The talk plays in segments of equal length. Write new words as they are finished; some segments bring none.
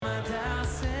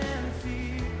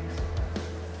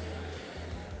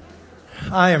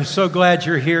I am so glad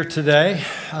you're here today.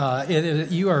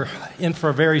 You are in for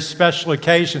a very special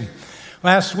occasion.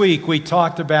 Last week, we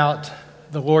talked about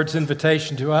the Lord's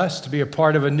invitation to us to be a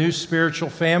part of a new spiritual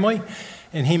family,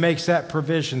 and He makes that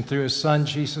provision through His Son,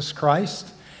 Jesus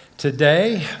Christ.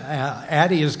 Today,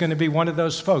 Addie is going to be one of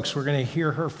those folks. We're going to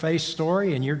hear her faith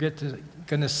story, and you're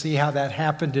going to see how that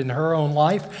happened in her own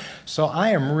life. So I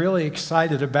am really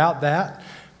excited about that.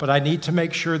 But I need to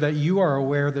make sure that you are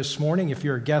aware this morning, if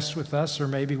you're a guest with us or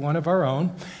maybe one of our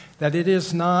own, that it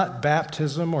is not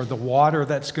baptism or the water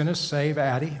that's going to save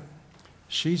Addie.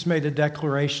 She's made a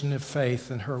declaration of faith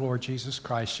in her Lord Jesus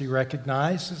Christ. She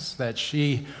recognizes that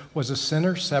she was a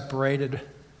sinner separated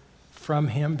from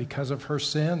Him because of her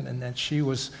sin, and that she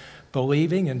was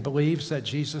believing and believes that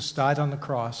Jesus died on the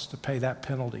cross to pay that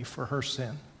penalty for her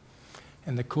sin.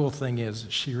 And the cool thing is,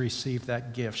 she received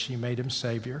that gift. She made Him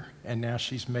Savior, and now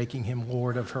she's making Him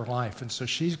Lord of her life. And so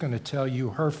she's going to tell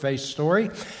you her faith story.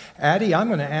 Addie, I'm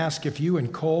going to ask if you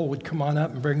and Cole would come on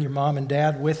up and bring your mom and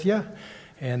dad with you,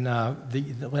 and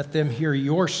let them hear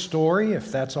your story,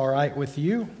 if that's all right with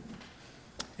you.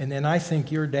 And then I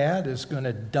think your dad is going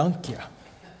to dunk you.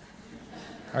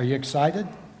 Are you excited?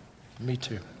 Me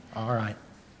too. All right.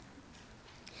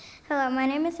 Hello, my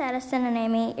name is Addison and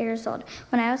I'm 8 years old.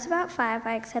 When I was about 5,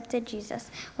 I accepted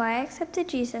Jesus. Why I accepted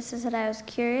Jesus is that I was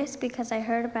curious because I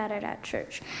heard about it at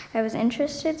church. I was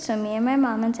interested, so me and my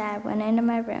mom and dad went into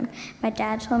my room. My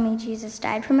dad told me Jesus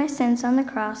died for my sins on the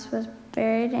cross, was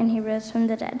buried, and He rose from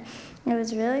the dead. I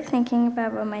was really thinking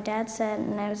about what my dad said,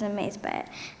 and I was amazed by it.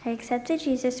 I accepted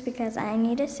Jesus because I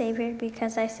need a Savior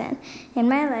because I sin. In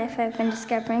my life, I've been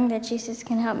discovering that Jesus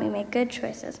can help me make good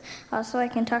choices. Also, I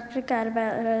can talk to God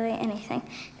about literally anything.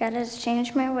 God has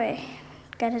changed my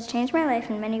life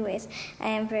in many ways. I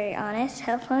am very honest,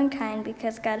 helpful, and kind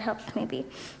because God helps me be.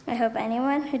 I hope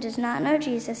anyone who does not know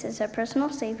Jesus is their personal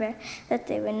Savior, that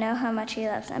they would know how much He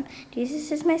loves them.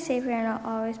 Jesus is my Savior and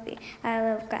I'll always be. I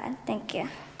love God. Thank you.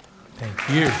 Thank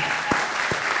you.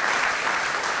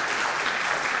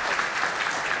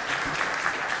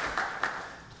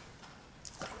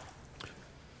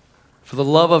 For the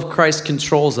love of Christ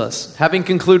controls us, having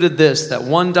concluded this, that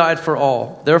one died for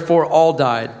all, therefore all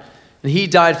died, and He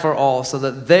died for all, so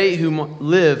that they who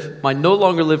live might no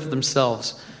longer live for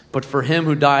themselves, but for Him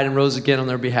who died and rose again on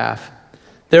their behalf.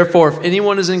 Therefore, if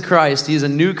anyone is in Christ, he is a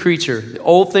new creature. The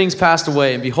old things passed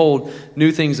away, and behold,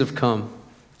 new things have come.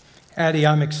 Addie,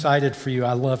 I'm excited for you.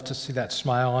 I love to see that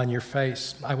smile on your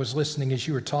face. I was listening as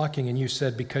you were talking, and you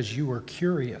said because you were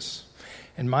curious.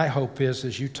 And my hope is,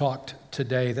 as you talked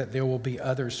today, that there will be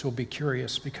others who will be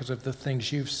curious because of the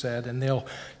things you've said, and they'll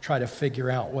try to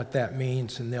figure out what that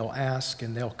means, and they'll ask,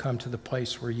 and they'll come to the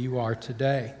place where you are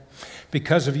today.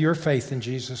 Because of your faith in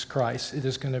Jesus Christ, it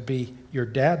is going to be your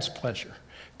dad's pleasure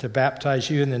to baptize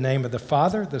you in the name of the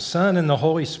Father, the Son, and the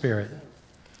Holy Spirit.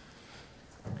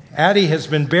 Addie has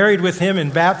been buried with Him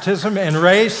in baptism and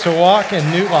raised to walk in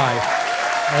new life.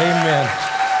 Amen.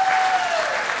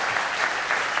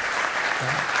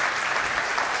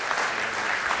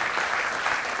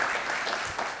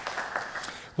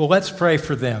 Well, let's pray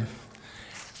for them.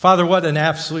 Father, what an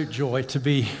absolute joy to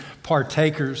be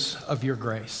partakers of your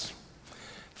grace.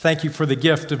 Thank you for the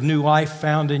gift of new life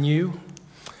found in you.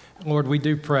 Lord, we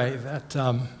do pray that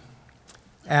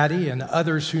Addie and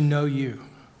others who know you,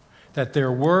 that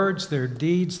their words, their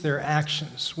deeds, their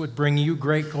actions would bring you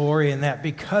great glory, and that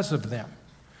because of them,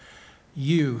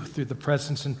 you, through the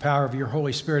presence and power of your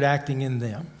Holy Spirit acting in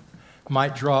them,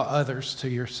 might draw others to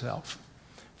yourself.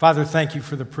 Father, thank you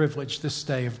for the privilege this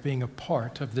day of being a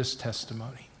part of this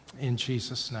testimony. In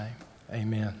Jesus' name,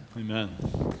 amen. Amen.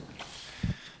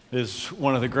 It is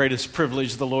one of the greatest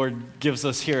privileges the Lord gives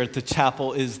us here at the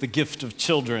chapel is the gift of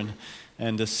children,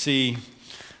 and to see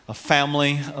a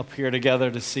family up here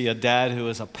together, to see a dad who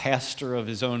is a pastor of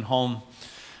his own home,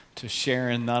 to share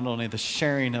in not only the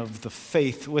sharing of the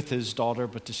faith with his daughter,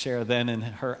 but to share then in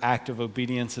her act of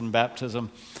obedience in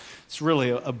baptism. It's really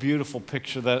a beautiful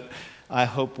picture that I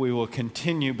hope we will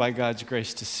continue by God's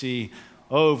grace to see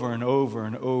over and over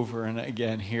and over and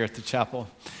again here at the chapel.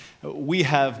 We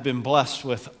have been blessed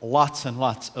with lots and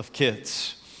lots of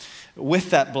kids. With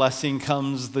that blessing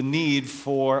comes the need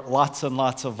for lots and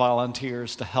lots of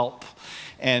volunteers to help.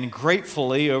 And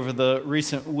gratefully, over the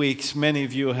recent weeks, many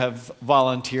of you have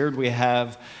volunteered. We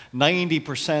have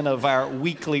 90% of our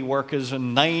weekly workers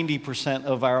and 90%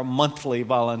 of our monthly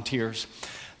volunteers.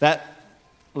 That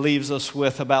leaves us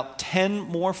with about 10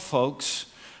 more folks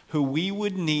who we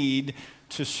would need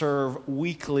to serve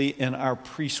weekly in our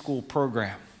preschool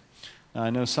program. Now, I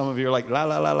know some of you are like, la,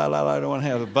 la, la, la, la, I don't want to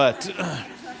have it, but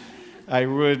I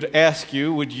would ask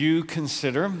you, would you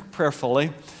consider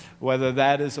prayerfully whether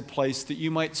that is a place that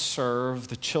you might serve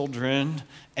the children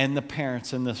and the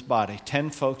parents in this body.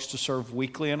 10 folks to serve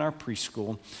weekly in our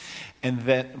preschool, and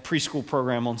then preschool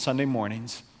program on Sunday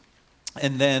mornings.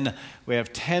 And then we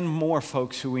have 10 more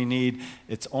folks who we need.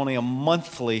 It's only a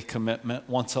monthly commitment,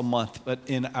 once a month, but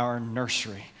in our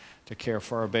nursery to care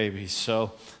for our babies.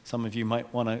 So some of you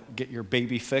might want to get your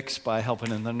baby fix by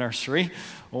helping in the nursery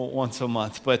once a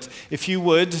month. But if you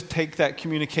would, take that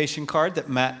communication card that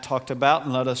Matt talked about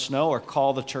and let us know, or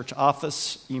call the church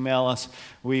office, email us.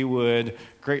 We would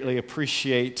greatly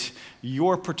appreciate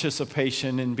your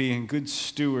participation in being good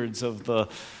stewards of the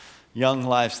young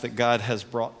lives that God has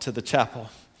brought to the chapel.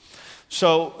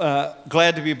 So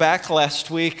glad to be back. Last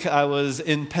week I was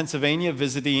in Pennsylvania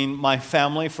visiting my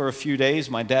family for a few days.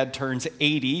 My dad turns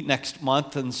 80 next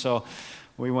month, and so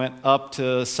we went up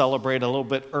to celebrate a little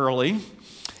bit early.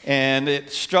 And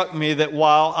it struck me that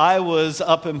while I was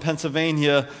up in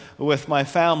Pennsylvania with my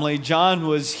family, John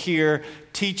was here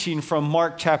teaching from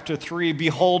Mark chapter 3,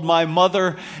 "Behold my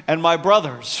mother and my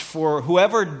brothers, for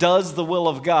whoever does the will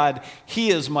of God,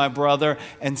 he is my brother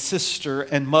and sister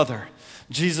and mother."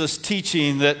 Jesus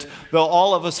teaching that though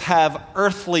all of us have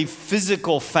earthly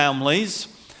physical families,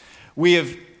 we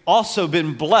have also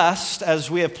been blessed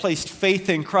as we have placed faith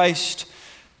in Christ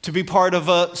to be part of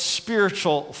a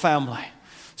spiritual family.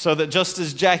 So that just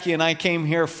as Jackie and I came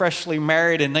here freshly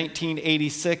married in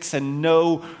 1986 and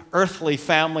no earthly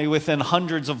family within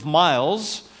hundreds of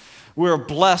miles, we're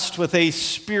blessed with a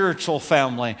spiritual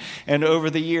family, and over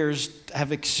the years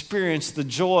have experienced the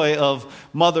joy of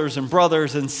mothers and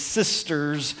brothers and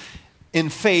sisters in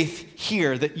faith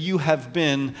here, that you have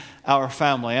been our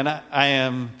family. And I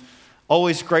am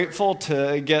always grateful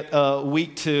to get a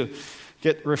week to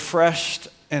get refreshed,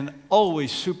 and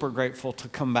always super grateful to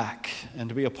come back and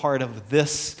to be a part of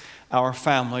this, our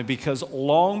family, because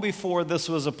long before this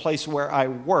was a place where I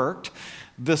worked,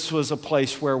 this was a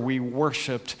place where we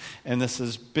worshiped, and this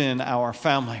has been our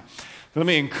family. Let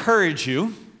me encourage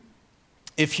you,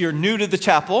 if you're new to the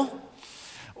chapel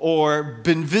or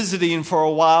been visiting for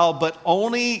a while but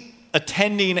only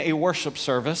attending a worship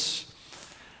service,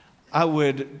 I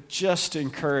would just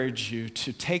encourage you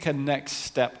to take a next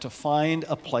step to find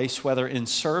a place, whether in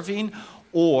serving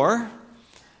or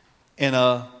in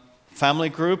a family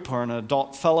group or an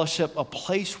adult fellowship, a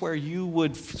place where you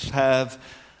would have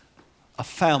a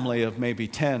family of maybe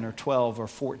 10 or 12 or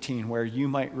 14, where you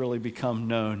might really become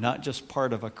known, not just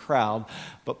part of a crowd,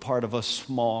 but part of a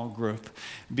small group,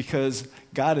 because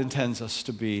God intends us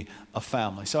to be a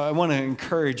family. So I want to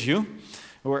encourage you.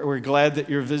 We're glad that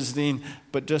you're visiting,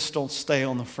 but just don't stay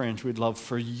on the fringe. We'd love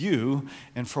for you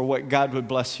and for what God would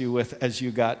bless you with as you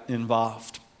got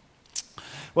involved.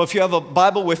 Well, if you have a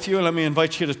Bible with you, let me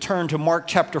invite you to turn to Mark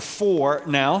chapter 4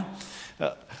 now.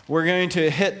 We're going to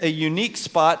hit a unique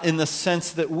spot in the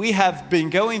sense that we have been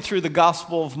going through the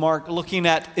Gospel of Mark looking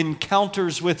at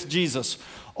encounters with Jesus.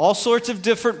 All sorts of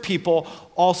different people,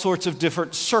 all sorts of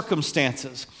different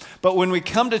circumstances. But when we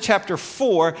come to chapter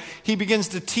 4, he begins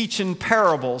to teach in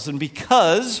parables. And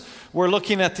because we're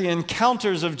looking at the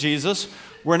encounters of Jesus,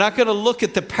 we're not going to look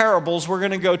at the parables. We're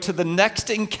going to go to the next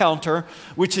encounter,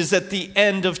 which is at the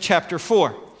end of chapter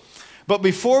 4. But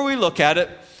before we look at it,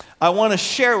 I want to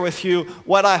share with you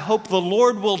what I hope the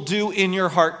Lord will do in your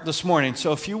heart this morning.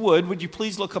 So if you would you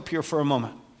please look up here for a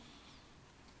moment?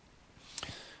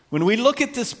 When we look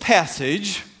at this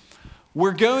passage,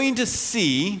 we're going to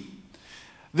see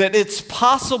that it's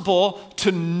possible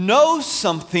to know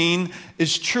something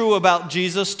is true about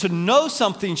Jesus, to know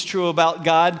something's true about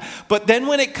God, but then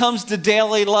when it comes to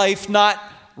daily life, not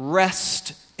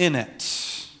rest in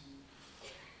it.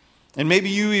 And maybe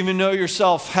you even know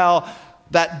yourself how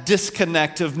that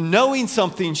disconnect of knowing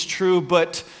something's true,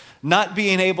 but not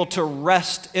being able to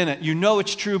rest in it. You know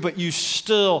it's true, but you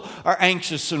still are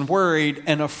anxious and worried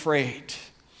and afraid.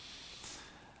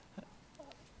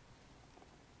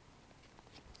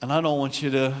 And I don't want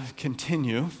you to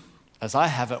continue, as I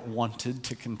haven't wanted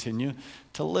to continue,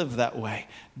 to live that way,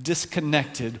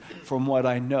 disconnected from what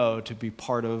I know to be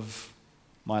part of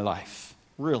my life,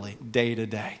 really, day to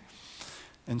day.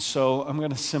 And so I'm going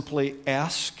to simply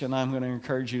ask, and I'm going to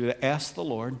encourage you to ask the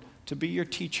Lord to be your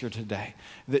teacher today,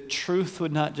 that truth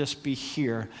would not just be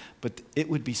here, but it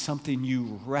would be something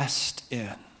you rest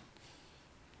in.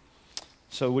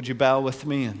 So would you bow with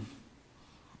me, and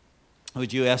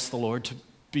would you ask the Lord to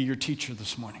be your teacher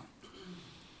this morning?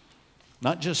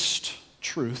 Not just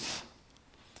truth,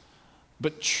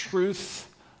 but truth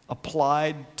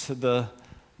applied to the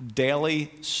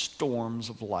daily storms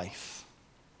of life.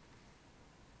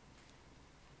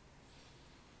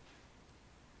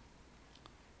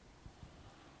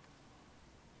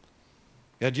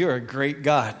 God, you're a great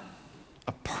God,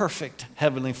 a perfect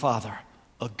Heavenly Father,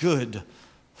 a good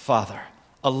Father,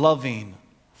 a loving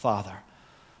Father,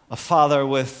 a Father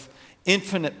with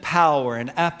infinite power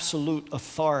and absolute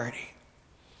authority.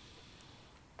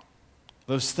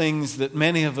 Those things that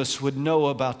many of us would know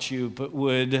about you but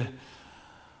would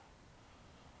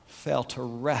fail to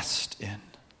rest in.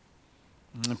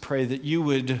 And I pray that you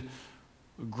would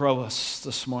grow us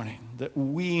this morning, that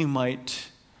we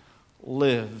might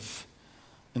live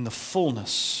in the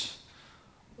fullness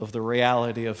of the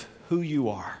reality of who you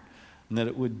are, and that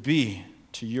it would be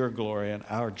to your glory and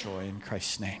our joy in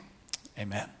Christ's name.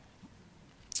 Amen.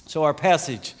 So our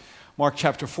passage, Mark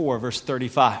chapter 4, verse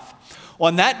 35.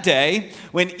 On that day,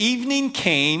 when evening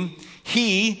came,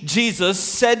 he, Jesus,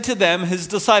 said to them, his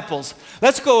disciples,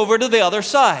 let's go over to the other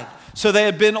side. So they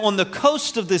had been on the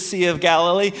coast of the Sea of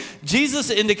Galilee. Jesus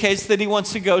indicates that he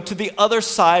wants to go to the other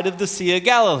side of the Sea of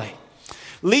Galilee.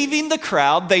 Leaving the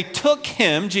crowd, they took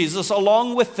him, Jesus,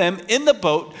 along with them in the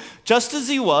boat, just as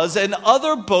he was, and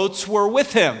other boats were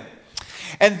with him.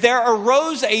 And there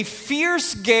arose a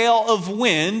fierce gale of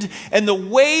wind, and the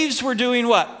waves were doing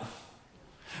what?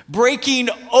 Breaking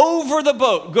over the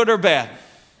boat. Good or bad?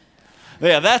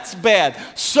 Yeah, that's bad.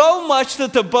 So much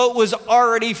that the boat was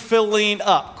already filling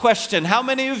up. Question, how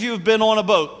many of you have been on a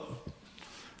boat?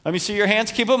 Let me see your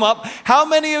hands. Keep them up. How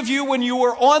many of you, when you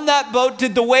were on that boat,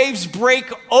 did the waves break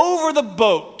over the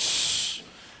boat?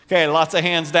 Okay, lots of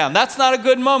hands down. That's not a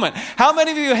good moment. How many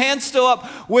of you, hands still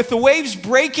up, with the waves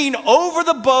breaking over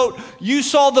the boat, you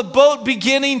saw the boat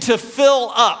beginning to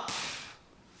fill up?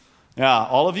 Yeah,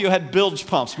 all of you had bilge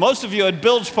pumps. Most of you had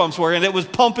bilge pumps where it was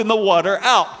pumping the water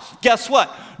out. Guess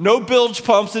what? No bilge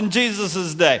pumps in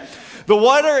Jesus' day. The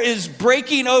water is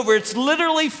breaking over. It's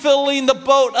literally filling the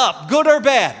boat up. Good or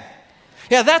bad?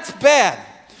 Yeah, that's bad.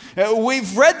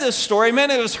 We've read this story.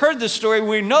 Many of us heard this story.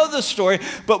 We know this story.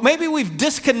 But maybe we've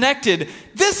disconnected.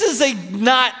 This is a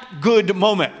not good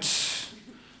moment.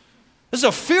 This is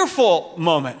a fearful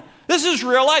moment. This is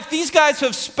real life. These guys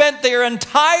have spent their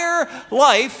entire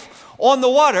life on the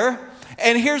water.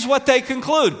 And here's what they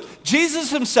conclude. Jesus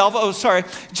himself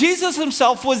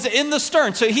was in the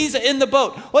stern. So he's in the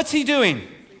boat. What's he doing?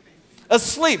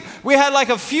 Asleep. We had like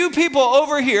a few people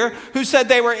over here who said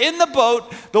they were in the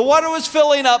boat. The water was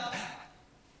filling up.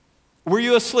 Were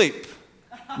you asleep?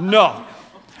 No.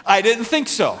 I didn't think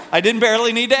so. I didn't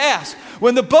barely need to ask.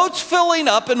 When the boat's filling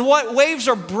up and what waves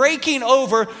are breaking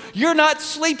over, you're not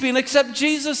sleeping except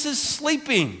Jesus is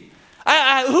sleeping.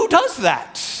 Who does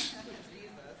that?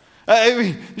 I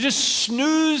mean, just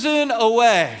snoozing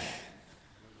away.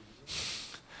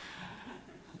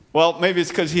 Well, maybe it's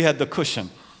because he had the cushion.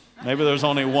 Maybe there's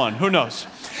only one. Who knows?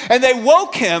 And they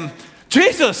woke him,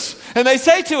 Jesus, and they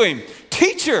say to him,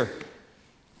 Teacher,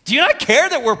 do you not care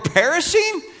that we're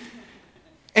perishing?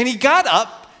 And he got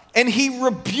up and he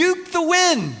rebuked the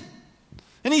wind.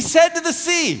 And he said to the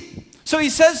sea, so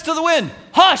he says to the wind,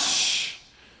 hush,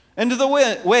 and to the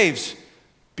waves,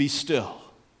 be still.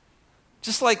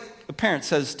 Just like a parent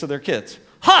says to their kids,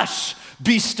 hush,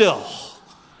 be still.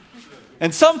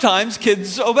 And sometimes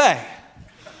kids obey.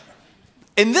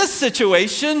 In this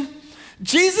situation,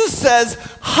 Jesus says,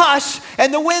 hush,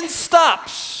 and the wind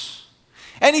stops.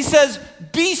 And he says,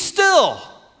 be still.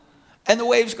 And the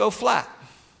waves go flat.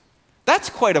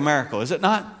 That's quite a miracle, is it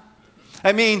not?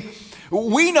 I mean,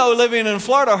 we know living in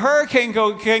Florida, a hurricane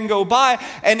can go by,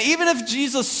 and even if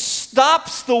Jesus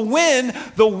stops the wind,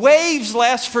 the waves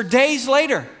last for days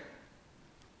later.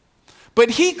 But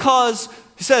he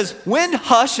says, wind,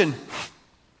 hush, and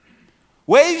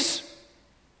waves,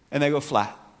 and they go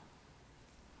flat.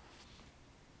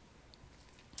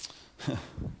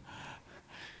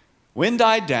 Wind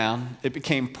died down. It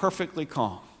became perfectly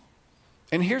calm.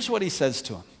 And here's what he says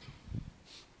to him.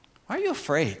 Why are you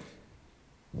afraid?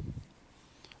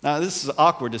 Now, this is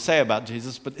awkward to say about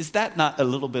Jesus, but is that not a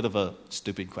little bit of a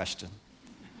stupid question?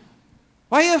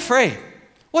 Why are you afraid?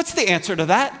 What's the answer to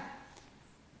that?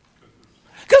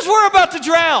 Because we're about to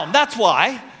drown. That's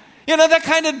why. You know, that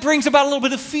kind of brings about a little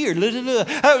bit of fear.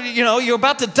 You know, you're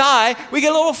about to die. We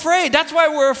get a little afraid. That's why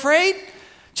we're afraid.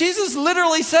 Jesus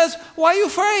literally says, why are you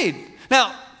afraid?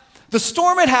 Now, the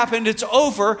storm had happened. It's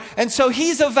over. And so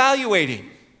he's evaluating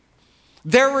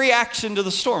their reaction to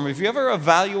the storm. Have you ever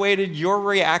evaluated your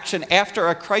reaction after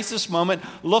a crisis moment,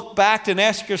 look back and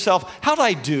ask yourself, how'd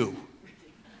I do?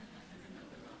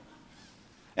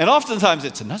 And oftentimes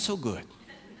it's not so good.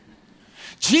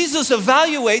 Jesus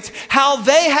evaluates how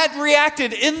they had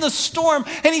reacted in the storm,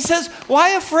 and he says,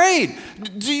 why afraid?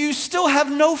 Do you still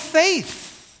have no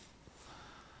faith?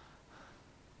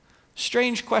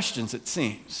 Strange questions, it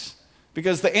seems.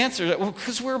 Because the answer, well,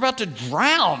 because we're about to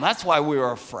drown. That's why we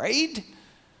were afraid.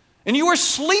 And you were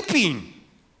sleeping.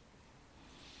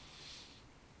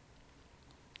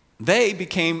 They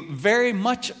became very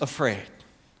much afraid. Isn't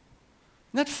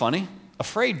that funny?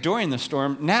 Afraid during the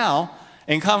storm. Now,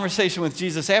 in conversation with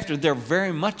Jesus after, they're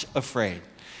very much afraid.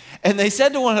 And they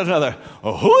said to one another,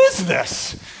 oh, who is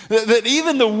this? That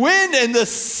even the wind and the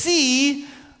sea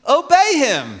obey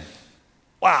him.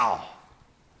 Wow.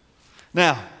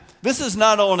 Now, this is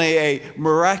not only a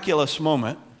miraculous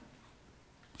moment,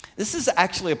 this is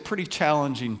actually a pretty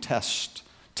challenging text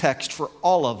for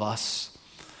all of us,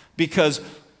 because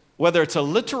whether it's a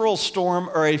literal storm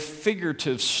or a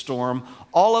figurative storm,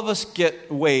 all of us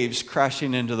get waves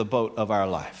crashing into the boat of our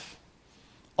life.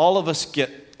 All of us get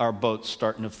our boats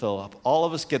starting to fill up. All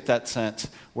of us get that sense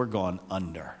we're going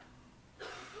under.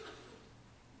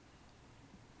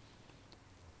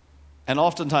 And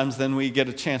oftentimes then we get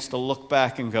a chance to look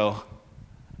back and go,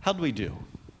 how'd we do?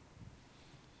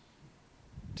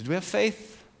 Did we have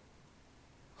faith?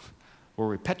 Were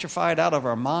we petrified out of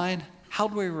our mind?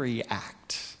 How'd we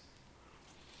react?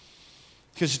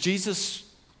 Because Jesus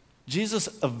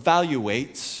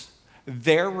evaluates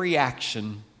their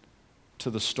reaction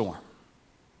to the storm.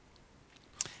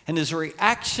 And his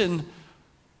reaction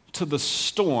to the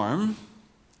storm,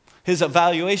 his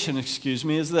evaluation,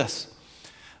 is this: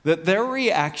 that their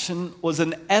reaction was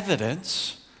an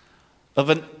evidence of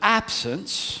an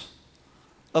absence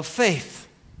of faith.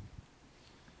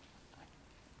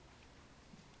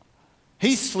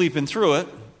 He's sleeping through it.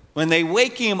 When they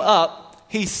wake him up,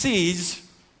 he sees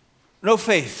no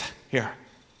faith here.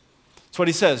 That's what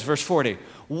he says, verse 40.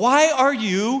 Why are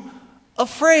you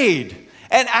afraid?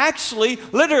 And actually,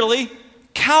 literally,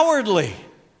 cowardly.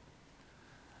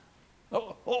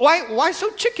 Why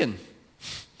so chicken?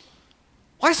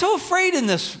 Why so afraid in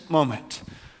this moment?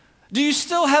 Do you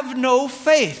still have no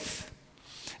faith?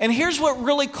 And here's what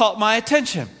really caught my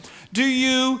attention. Do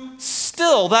you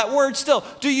still, that word still,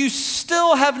 do you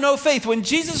still have no faith? When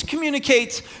Jesus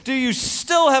communicates, do you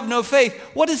still have no faith?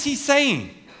 What is he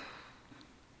saying?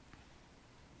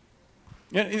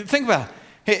 Think about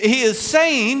it. He is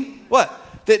saying, what?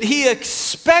 That he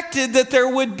expected that there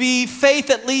would be faith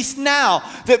at least now.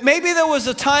 That maybe there was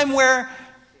a time where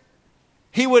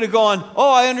he would have gone,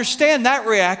 oh, I understand that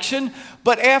reaction.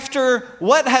 But after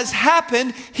what has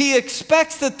happened, he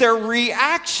expects that their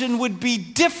reaction would be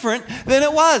different than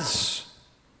it was.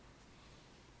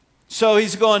 So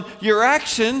he's going, your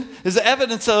action is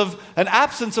evidence of an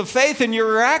absence of faith, and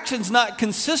your reaction's not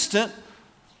consistent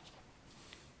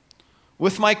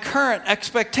with my current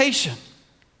expectation.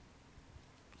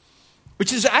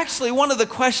 Which is actually one of the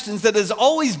questions that has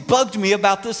always bugged me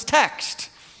about this text.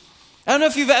 I don't know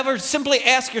if you've ever simply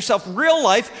asked yourself, real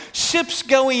life, ships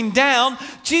going down,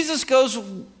 Jesus goes,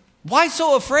 why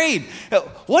so afraid?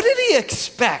 What did he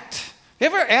expect? You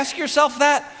ever ask yourself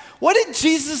that? What did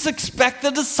Jesus expect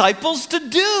the disciples to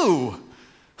do?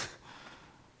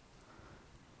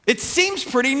 It seems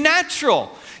pretty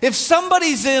natural. If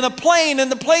somebody's in a plane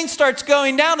and the plane starts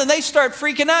going down and they start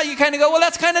freaking out, you kind of go, well,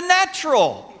 that's kind of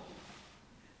natural.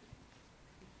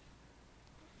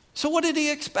 So what did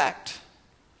he expect?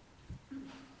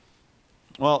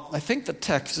 Well, I think the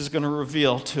text is going to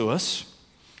reveal to us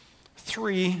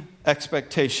 3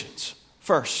 expectations.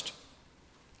 First,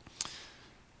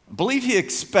 I believe he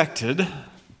expected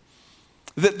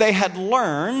that they had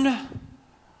learned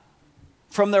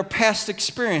from their past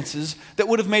experiences that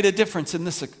would have made a difference in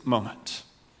this moment.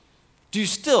 Do you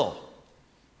still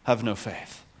have no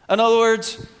faith? In other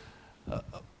words,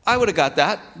 I would have got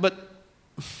that, but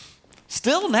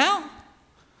still now?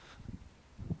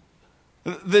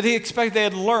 That he expected they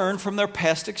had learned from their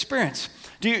past experience.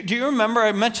 Do you remember,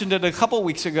 I mentioned it a couple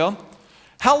weeks ago,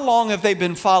 how long have they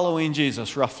been following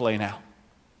Jesus roughly now?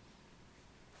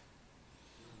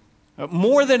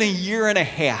 More than a year and a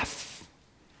half.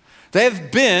 They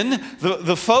have been,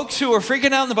 the folks who are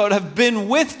freaking out in the boat have been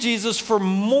with Jesus for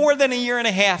more than a year and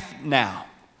a half now.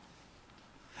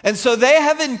 And so they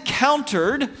have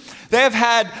encountered, they have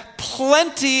had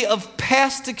plenty of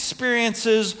past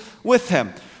experiences with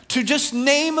him. To just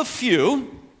name a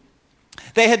few,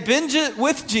 they had been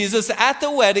with Jesus at the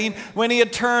wedding when he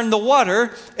had turned the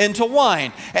water into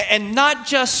wine. And not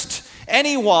just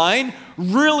any wine,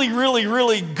 really, really,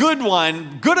 really good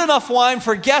wine. Good enough wine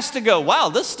for guests to go, wow,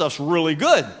 this stuff's really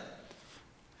good.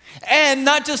 And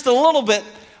not just a little bit,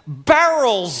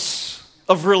 barrels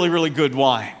of really, really good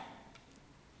wine.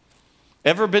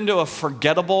 Ever been to a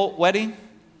forgettable wedding?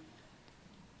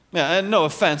 Yeah, and no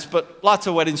offense, but lots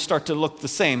of weddings start to look the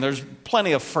same. There's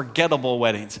plenty of forgettable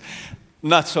weddings.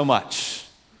 Not so much.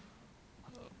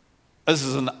 This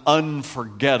is an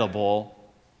unforgettable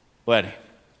wedding.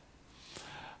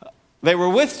 They were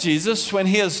with Jesus when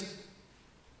he has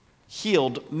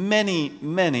healed many,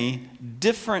 many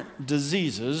different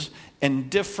diseases and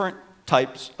different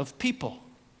types of people.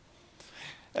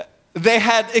 They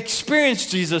had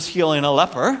experienced Jesus healing a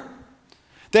leper.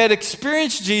 They had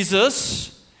experienced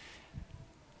Jesus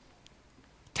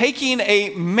taking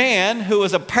a man who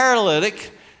was a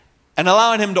paralytic and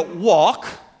allowing him to walk.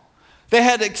 They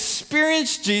had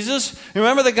experienced Jesus.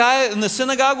 Remember the guy in the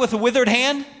synagogue with the withered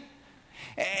hand?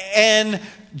 And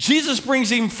Jesus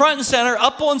brings him front and center,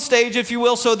 up on stage, if you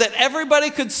will, so that everybody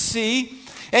could see.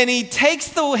 And he takes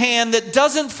the hand that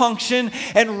doesn't function,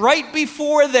 and right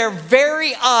before their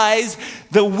very eyes,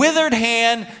 the withered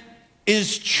hand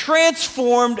is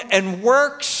transformed and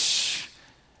works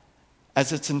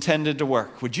as it's intended to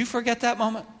work. Would you forget that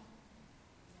moment?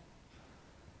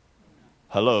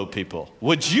 Hello, people.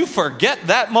 Would you forget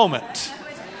that moment?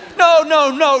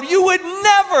 No. You would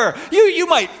never. You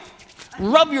might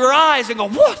rub your eyes and go,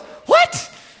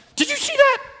 what? Did you see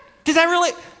that? Did that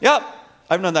really? Yep.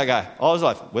 I've known that guy all his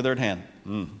life. Withered hand.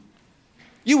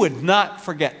 You would not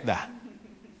forget that.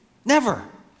 Never.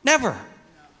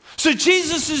 So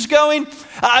Jesus is going,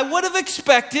 I would have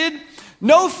expected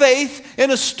no faith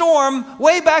in a storm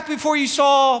way back before you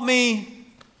saw me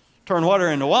turn water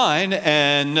into wine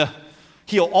and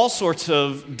heal all sorts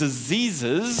of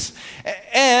diseases.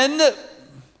 And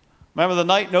remember the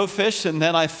night, no fish, and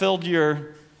then I filled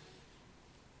your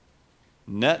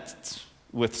net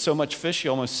with so much fish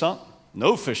you almost sunk?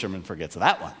 No fisherman forgets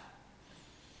that one.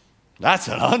 That's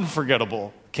an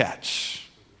unforgettable catch.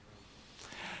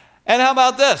 And how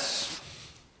about this?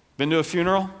 Been to a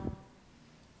funeral?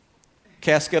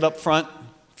 Casket up front,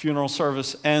 funeral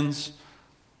service ends.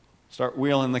 Start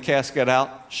wheeling the casket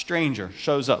out. Stranger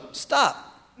shows up.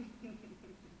 Stop.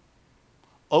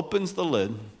 Opens the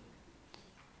lid.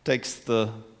 Takes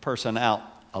the person out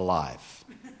alive.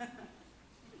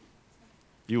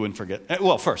 You wouldn't forget.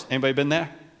 Well, first, anybody been there?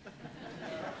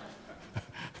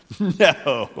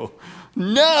 No.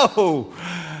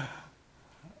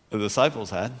 The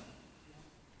disciples had.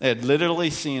 They had literally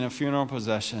seen a funeral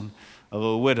procession of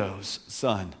a widow's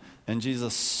son. And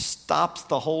Jesus stops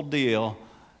the whole deal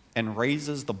and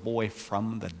raises the boy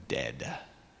from the dead.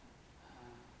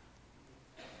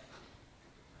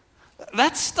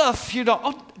 That stuff, you don't.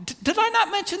 Oh, did I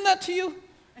not mention that to you?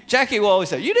 Jackie will always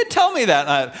say, you didn't tell me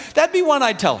that. That'd be one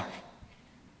I'd tell her.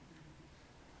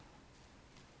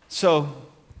 So,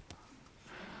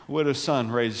 widow's son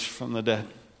raised from the dead.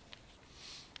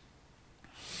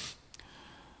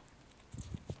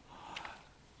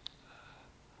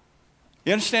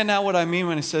 You understand now what I mean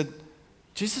when I said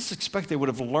Jesus expected they would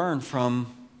have learned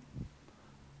from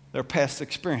their past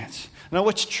experience. Now,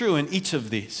 what's true in each of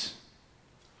these?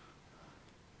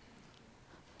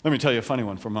 Let me tell you a funny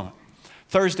one for a moment.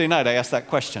 Thursday night, I asked that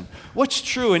question. What's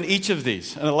true in each of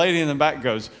these? And the lady in the back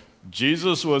goes,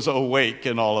 Jesus was awake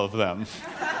in all of them.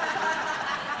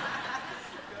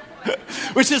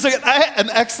 Which is an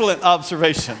excellent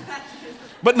observation,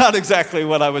 but not exactly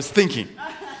what I was thinking.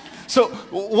 So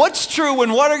what's true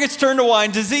when water gets turned to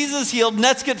wine, diseases healed,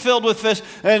 nets get filled with fish,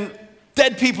 and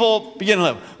dead people begin to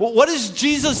live? Well, what is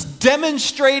Jesus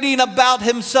demonstrating about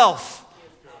himself?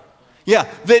 Yeah,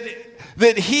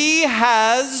 that he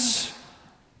has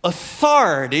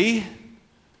authority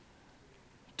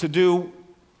to do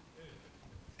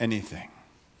anything.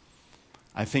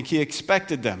 I think he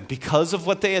expected them, because of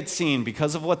what they had seen,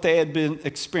 because of what they had been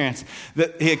experienced,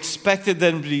 that he expected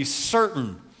them to be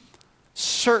certain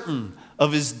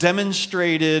of his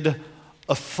demonstrated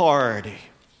authority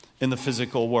in the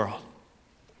physical world.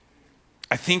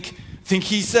 I think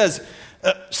he says,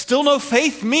 still no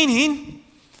faith, meaning,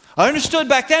 I understood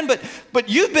back then, but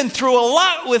you've been through a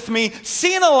lot with me,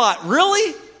 seen a lot.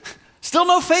 Really? Still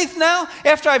no faith now?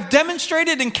 After I've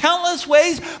demonstrated in countless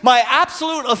ways my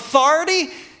absolute authority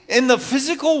in the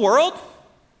physical world?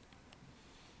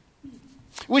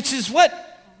 Which is what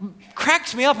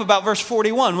cracks me up about verse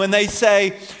 41 when they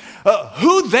say,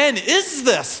 who then is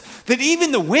this that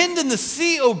even the wind and the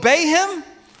sea obey him?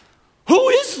 Who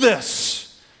is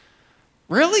this?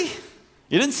 Really?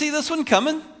 You didn't see this one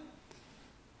coming?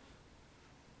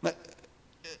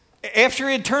 After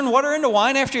he had turned water into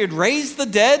wine, after he had raised the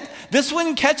dead, this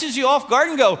one catches you off guard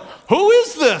and go, who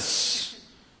is this?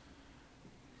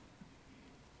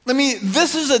 I mean,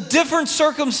 this is a different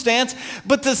circumstance,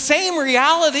 but the same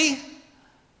reality.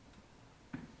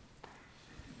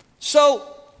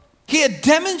 So he had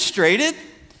demonstrated,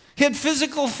 he had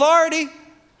physical authority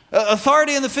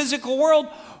in the physical world.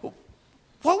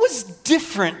 What was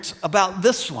different about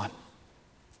this one?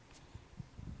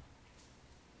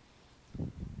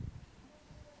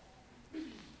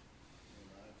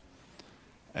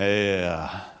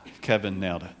 Kevin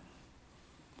nailed it.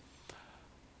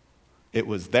 It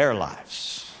was their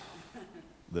lives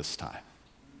this time.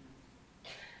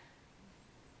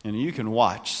 And you can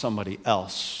watch somebody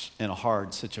else in a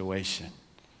hard situation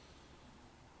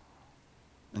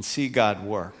and see God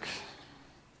work.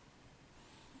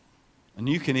 And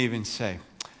you can even say,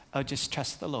 oh, just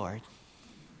trust the Lord.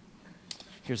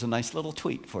 Here's a nice little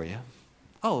tweet for you.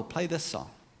 Oh, play this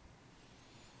song.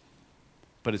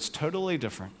 But it's totally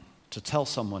different to tell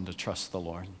someone to trust the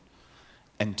Lord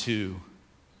and to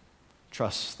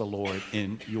trust the Lord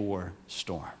in your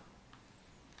storm.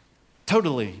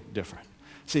 Totally different.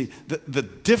 See, the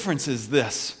difference is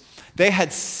this. They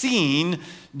had seen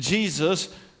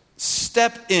Jesus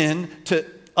step into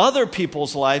other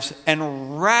people's lives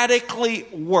and radically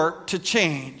work to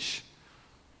change.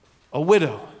 A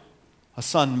widow, a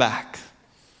son back,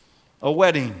 a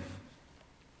wedding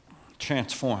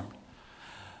transformed.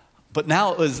 But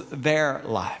now it was their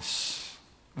lives.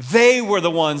 They were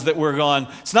the ones that were gone.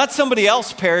 It's not somebody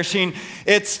else perishing,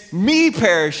 it's me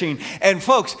perishing. And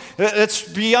folks, let's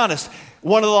be honest.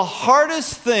 One of the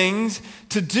hardest things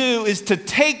to do is to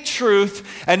take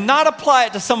truth and not apply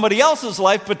it to somebody else's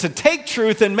life, but to take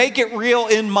truth and make it real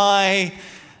in my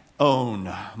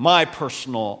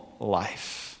personal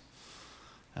life.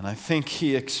 And I think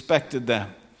he expected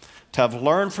them to have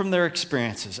learned from their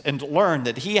experiences and learned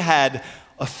that he had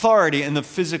authority in the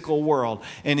physical world.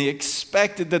 And he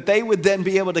expected that they would then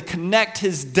be able to connect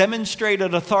his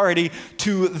demonstrated authority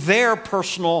to their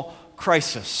personal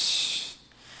crisis.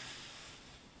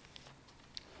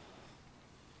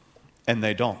 And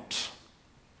they don't.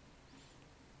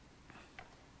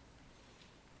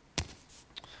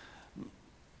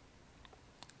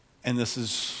 And this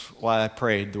is why I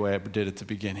prayed the way I did at the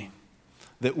beginning.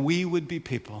 That we would be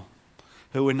people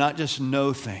who would not just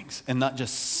know things and not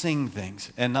just sing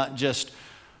things and not just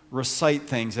recite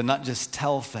things and not just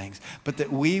tell things, but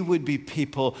that we would be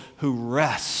people who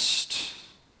rest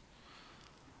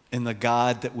in the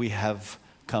God that we have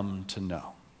come to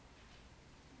know.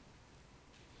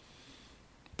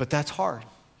 But that's hard.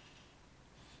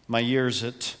 My years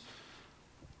at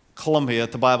Columbia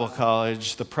at the Bible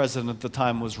College, the president at the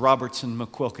time was Robertson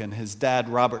McQuilkin. His dad,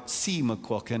 Robert C.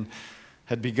 McQuilkin,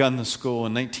 had begun the school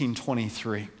in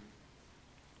 1923.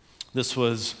 This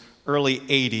was early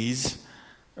mid-'80s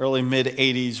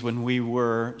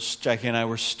when Jackie and I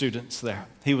were students there.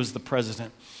 He was the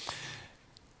president.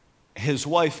 His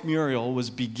wife, Muriel,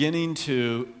 was beginning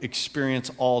to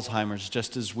experience Alzheimer's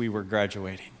just as we were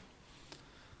graduating.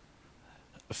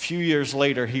 A few years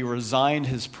later, he resigned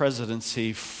his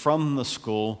presidency from the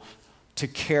school to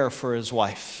care for his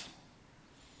wife.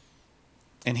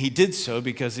 And he did so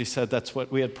because he said that's what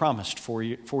we had promised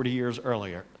 40 years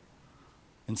earlier,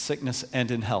 in sickness and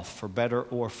in health, for better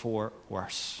or for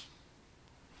worse.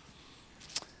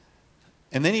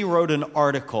 And then he wrote an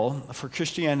article for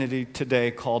Christianity Today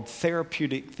called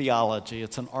Therapeutic Theology.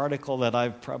 It's an article that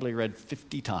I've probably read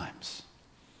 50 times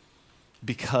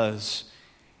because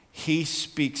he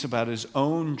speaks about his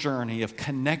own journey of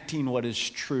connecting what is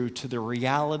true to the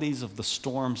realities of the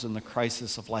storms and the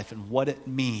crisis of life and what it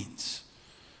means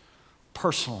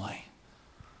personally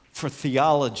for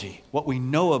theology, what we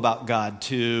know about God,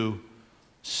 to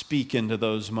speak into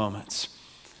those moments.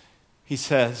 He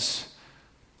says,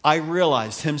 I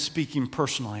realized, him speaking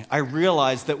personally, I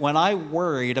realized that when I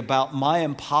worried about my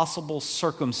impossible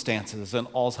circumstances, and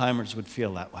Alzheimer's would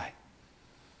feel that way,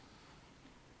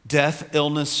 death,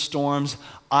 illness, storms,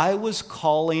 I was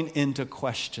calling into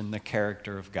question the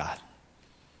character of God.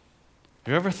 Have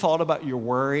you ever thought about your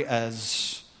worry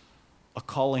as a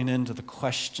calling into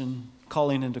question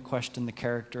the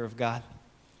character of God?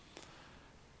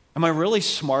 Am I really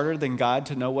smarter than God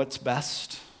to know what's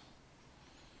best?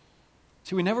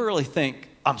 See, we never really think,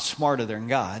 I'm smarter than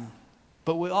God,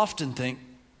 but we often think,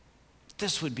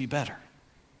 this would be better.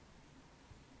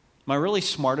 Am I really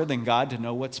smarter than God to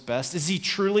know what's best? Is he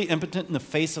truly impotent in the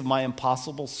face of my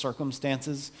impossible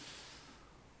circumstances?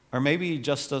 Or maybe he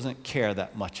just doesn't care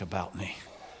that much about me.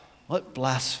 What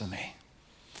blasphemy.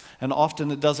 And often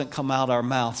it doesn't come out our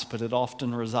mouths, but it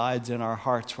often resides in our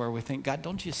hearts where we think, God,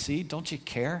 don't you see? Don't you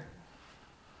care?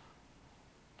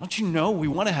 Don't you know we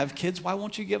want to have kids? Why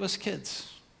won't you give us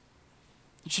kids?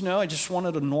 Don't you know I just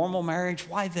wanted a normal marriage?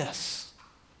 Why this?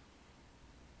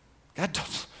 God,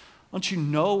 don't you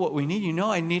know what we need? You know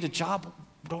I need a job.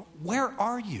 Where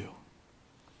are you?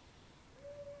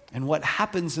 And what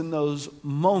happens in those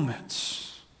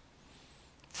moments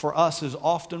for us is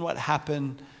often what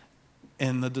happened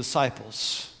in the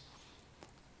disciples.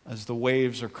 as the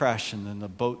waves are crashing and the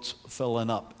boat's filling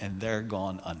up and they're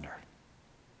gone under.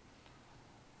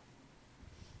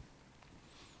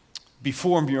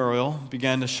 Before Muriel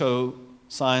began to show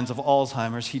signs of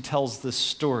Alzheimer's, he tells this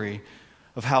story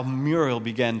of how Muriel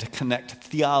began to connect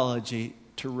theology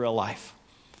to real life.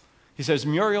 He says,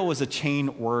 Muriel was a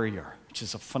chain worrier, which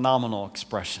is a phenomenal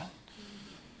expression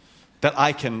that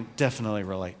I can definitely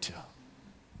relate to.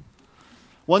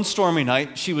 One stormy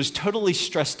night, she was totally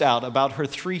stressed out about her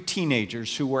 3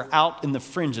 teenagers who were out in the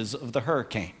fringes of the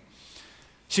hurricane.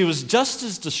 She was just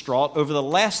as distraught over the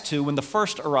last 2 when the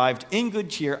first arrived in good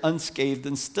cheer, unscathed,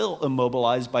 and still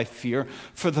immobilized by fear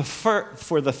for the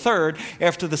third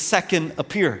after the second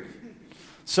appeared.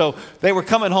 So they were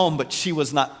coming home, but she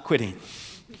was not quitting.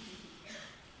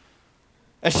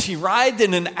 As she writhed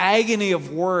in an agony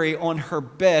of worry on her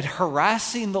bed,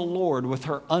 harassing the Lord with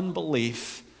her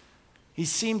unbelief, he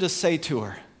seemed to say to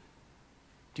her,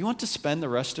 "Do you want to spend the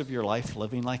rest of your life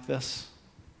living like this?"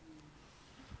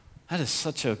 That is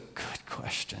such a good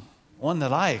question. One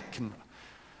that I can,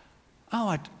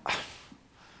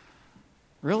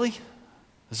 really?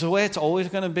 Is the way it's always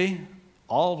going to be?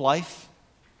 All of life?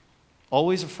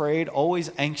 Always afraid,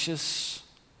 always anxious?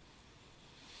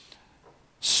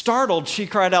 Startled, she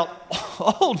cried out,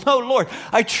 "Oh no, Lord,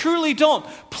 I truly don't.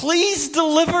 Please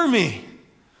deliver me."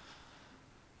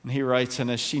 And he writes,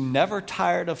 and as she never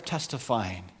tired of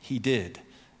testifying, he did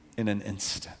in an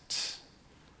instant.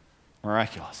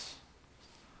 Miraculous.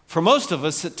 For most of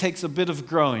us, it takes a bit of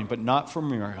growing, but not for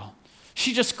Muriel.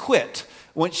 She just quit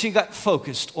when she got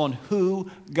focused on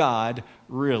who God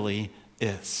really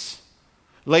is.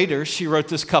 Later, she wrote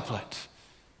this couplet: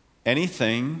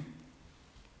 anything,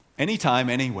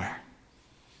 anytime, anywhere.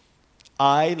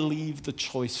 I leave the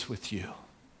choice with you.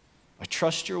 I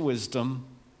trust your wisdom,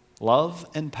 love,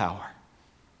 and power.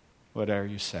 Whatever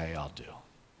you say, I'll do.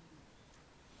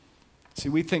 See,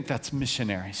 we think that's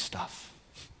missionary stuff.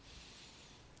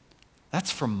 That's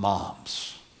for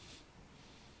moms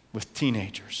with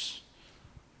teenagers,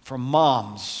 for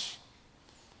moms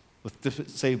with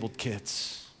disabled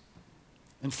kids,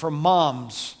 and for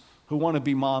moms who want to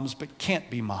be moms but can't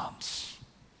be moms,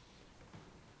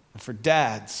 and for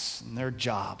dads and their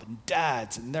job, and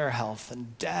dads and their health,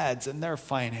 and dads and their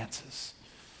finances.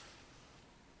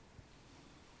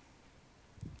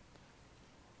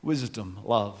 Wisdom,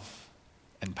 love,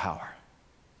 and power.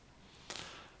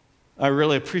 I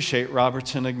really appreciate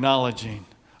Robertson acknowledging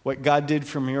what God did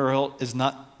for Muriel is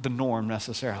not the norm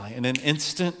necessarily. In an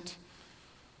instant,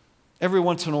 every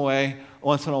once in a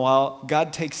while,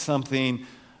 God takes something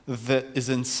that is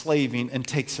enslaving and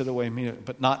takes it away,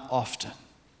 but not often.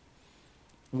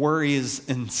 Worry is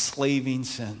enslaving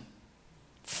sin.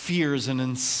 Fear is an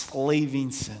enslaving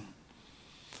sin.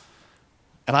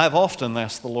 And I've often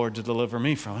asked the Lord to deliver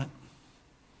me from it.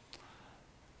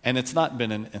 And it's not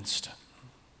been an instant.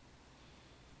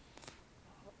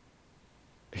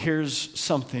 Here's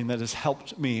something that has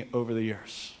helped me over the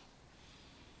years.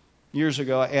 Years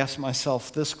ago, I asked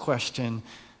myself this question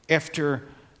after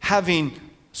having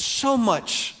so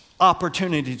much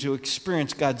opportunity to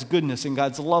experience God's goodness and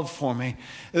God's love for me,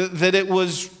 that it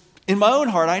was, in my own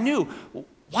heart, I knew,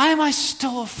 why am I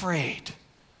still afraid?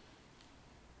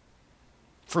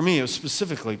 For me, it was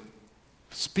specifically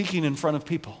speaking in front of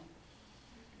people.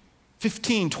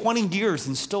 15, 20 years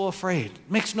and still afraid.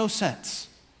 Makes no sense.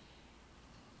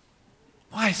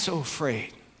 Why so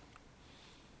afraid?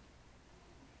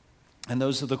 And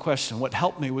those are the questions. What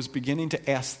helped me was beginning to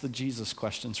ask the Jesus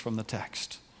questions from the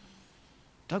text.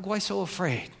 Doug, why so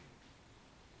afraid?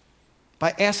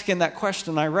 By asking that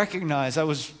question, I recognized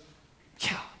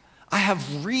I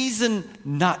have reason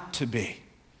not to be.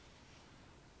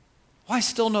 Why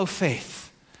still no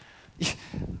faith?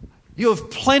 You have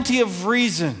plenty of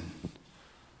reason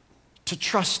to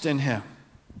trust in him.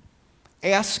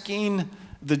 Asking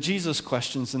the Jesus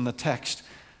questions in the text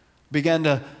began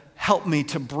to help me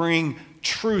to bring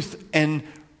truth and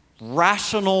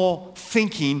rational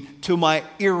thinking to my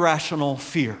irrational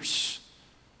fears.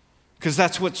 Because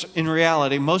that's what's in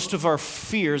reality. Most of our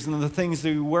fears and the things that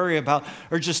we worry about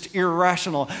are just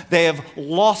irrational. They have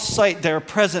lost sight. They're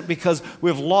present because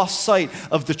we've lost sight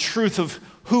of the truth of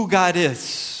who God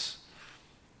is.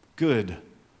 Good,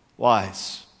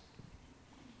 wise,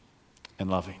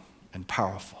 and loving, and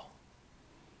powerful.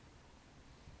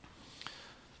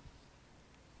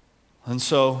 And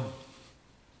so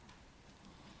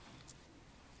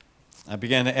I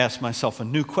began to ask myself a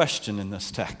new question in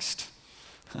this text.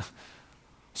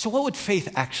 So what would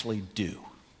faith actually do? You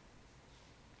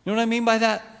know what I mean by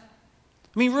that?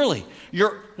 I mean, really,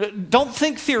 don't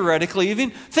think theoretically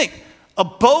even. Think, a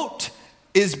boat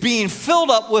is being filled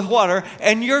up with water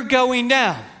and you're going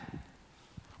down.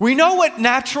 We know what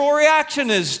natural reaction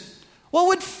is. What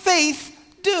would faith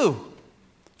do?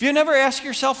 Have you never asked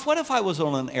yourself, what if I was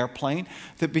on an airplane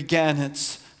that began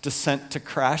its descent to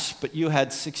crash, but you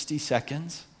had 60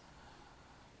 seconds?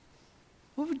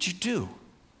 What would you do?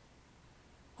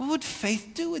 What would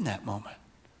faith do in that moment?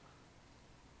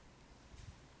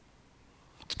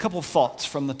 A couple of thoughts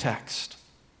from the text.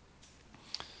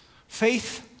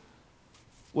 Faith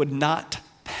would not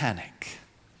panic.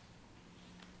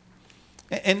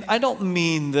 And I don't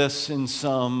mean this in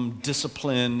some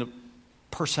disciplined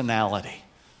personality.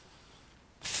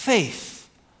 Faith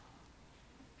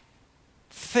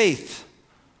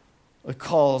would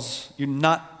cause you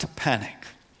not to panic.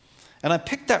 And I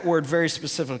picked that word very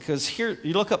specifically because here,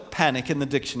 you look up panic in the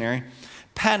dictionary.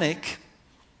 Panic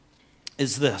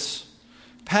is this.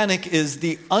 Panic is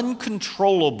the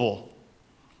uncontrollable,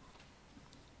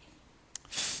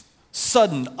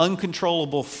 sudden,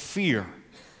 uncontrollable fear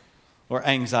or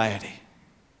anxiety.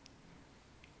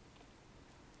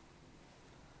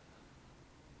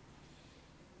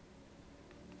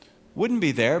 Wouldn't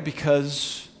be there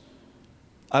because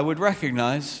I would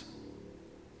recognize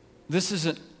this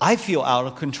isn't, I feel out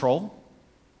of control,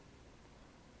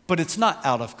 but it's not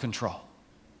out of control.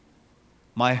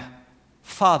 My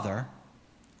Father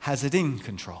has it in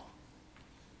control.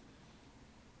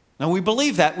 Now we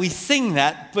believe that, we sing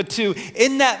that, but to,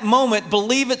 in that moment,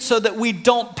 believe it so that we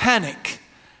don't panic.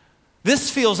 This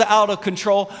feels out of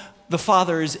control. The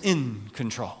Father is in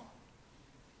control.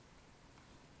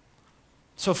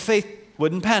 So faith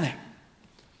wouldn't panic.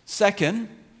 Second,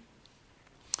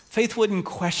 faith wouldn't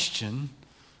question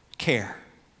care.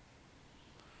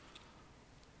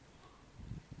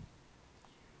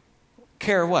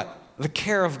 Care what? The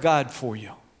care of God for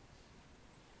you.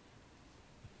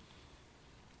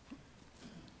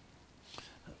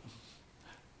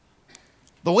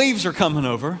 The waves are coming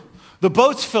over. The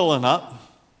boat's filling up.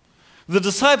 The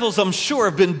disciples, I'm sure,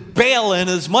 have been bailing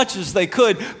as much as they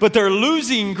could, but they're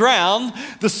losing ground.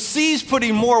 The sea's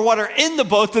putting more water in the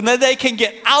boat than they can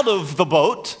get out of the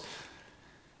boat.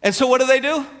 And so what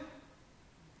do?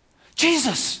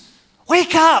 Jesus,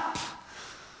 wake up!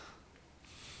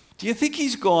 Do you think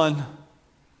he's going,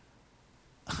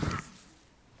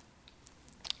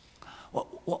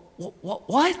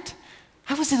 what?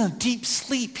 I was in a deep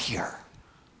sleep here.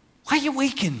 Why are you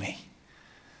waking me?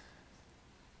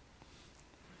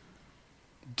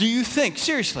 Do you think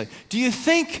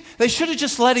they should have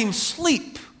just let him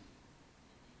sleep?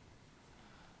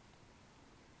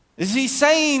 Is he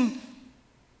saying,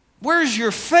 where's your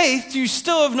faith? Do you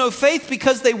still have no faith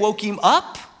because they woke him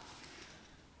up?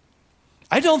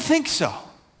 I don't think so.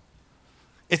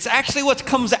 It's actually what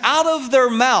comes out of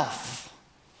their mouth.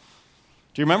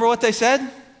 Do you remember what they said?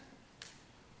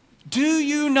 Do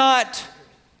you not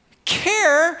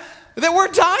care that we're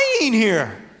dying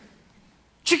here?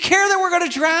 Do you care that we're going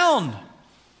to drown?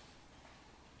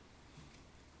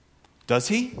 Does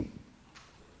he?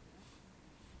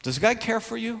 Does God care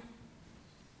for you?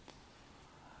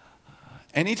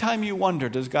 Anytime you wonder,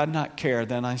 does God not care,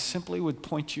 then I simply would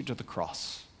point you to the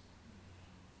cross.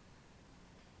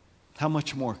 How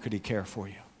much more could he care for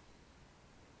you?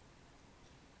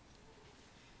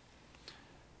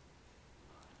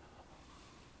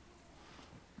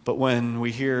 But when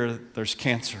we hear there's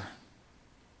cancer,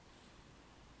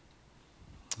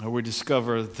 or we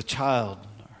discover the child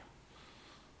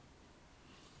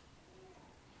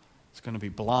is going to be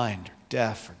blind or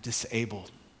deaf or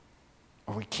disabled,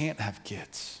 or we can't have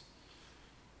kids,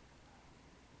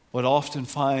 what often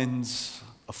finds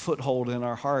a foothold in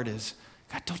our heart is,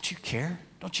 God, don't you care?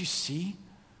 Don't you see?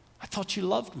 I thought you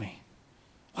loved me.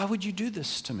 Why would you do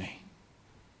this to me?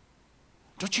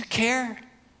 Don't you care?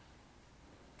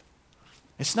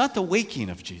 It's not the waking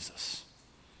of Jesus.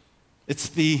 It's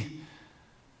the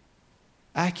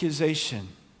accusation.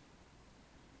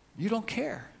 You don't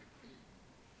care.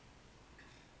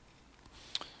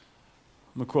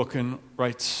 McQuilkin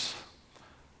writes,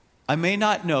 I may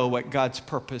not know what God's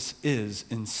purpose is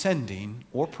in sending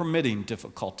or permitting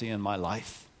difficulty in my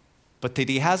life, but that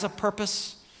he has a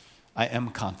purpose, I am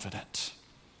confident.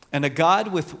 And a God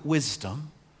with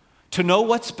wisdom to know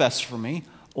what's best for me,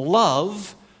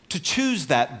 love to choose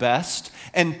that best,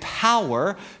 and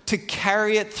power to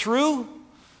carry it through,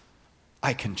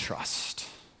 I can trust.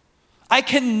 I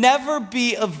can never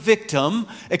be a victim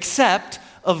except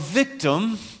a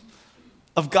victim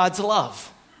of God's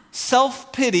love.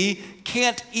 Self-pity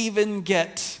can't even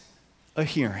get a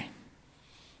hearing.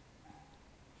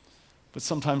 But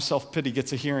sometimes self-pity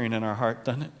gets a hearing in our heart,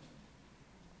 doesn't it?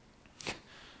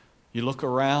 You look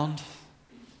around,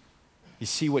 You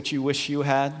see what you wish you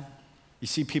had. You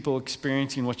see people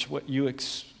experiencing what you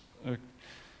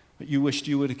wished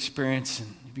you would experience, and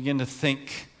you begin to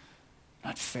think,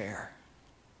 not fair.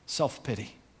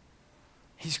 Self-pity.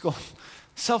 He's going,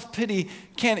 self-pity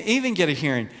can't even get a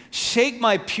hearing. Shake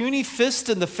my puny fist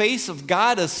in the face of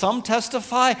God as some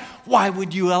testify? Why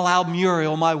would you allow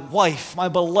Muriel, my wife, my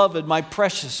beloved, my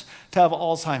precious, to have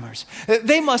Alzheimer's?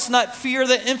 They must not fear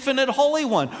the infinite Holy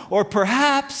One. Or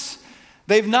perhaps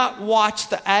they've not watched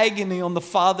the agony on the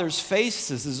Father's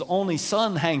face as his only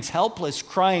Son hangs helpless,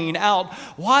 crying out,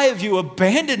 why have you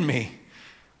abandoned me?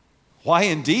 Why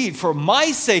indeed, for my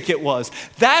sake it was.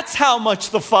 That's how much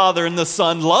the Father and the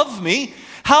Son love me.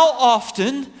 How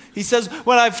often, he says,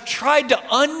 when I've tried to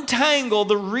untangle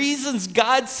the reasons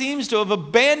God seems to have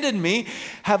abandoned me,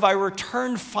 have I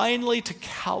returned finally to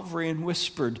Calvary and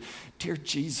whispered, dear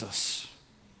Jesus,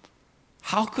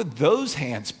 how could those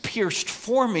hands pierced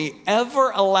for me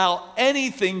ever allow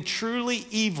anything truly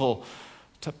evil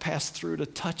to pass through to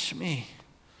touch me?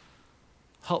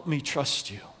 Help me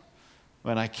trust you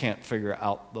when I can't figure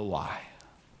out the why.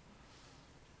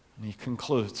 And he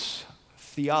concludes,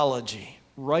 theology,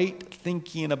 right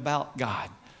thinking about God,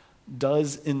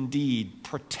 does indeed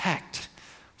protect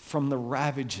from the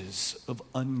ravages of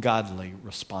ungodly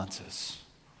responses.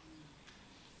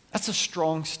 That's a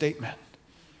strong statement,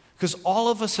 because all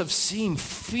of us have seen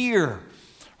fear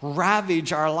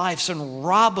ravage our lives and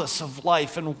rob us of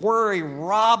life, and worry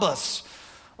rob us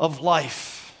of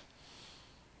life.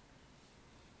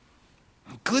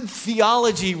 Good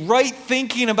theology, right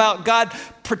thinking about God,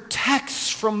 protects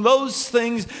from those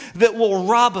things that will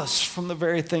rob us from the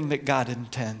very thing that God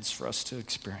intends for us to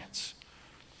experience.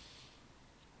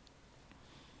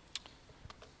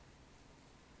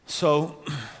 So,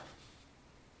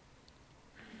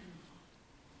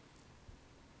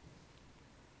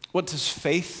 what does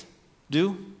faith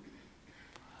do?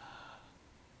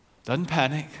 Doesn't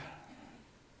panic,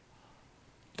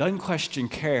 doesn't question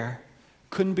care.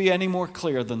 Couldn't be any more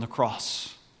clear than the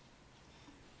cross.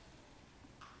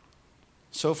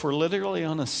 So if we're literally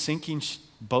on a sinking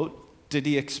boat, did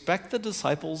he expect the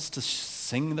disciples to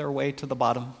sing their way to the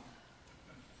bottom?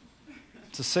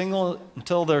 To sing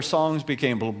until their songs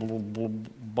became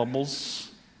bubbles?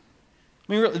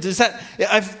 I mean, does that?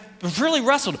 I've really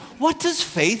wrestled. What does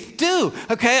faith do?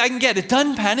 Okay, I can get it. It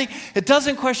doesn't panic. It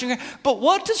doesn't question. But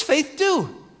what does faith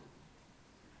do?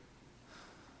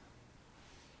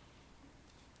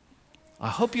 I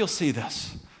hope you'll see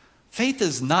this. Faith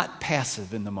is not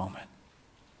passive in the moment.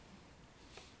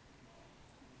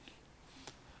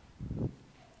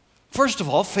 First of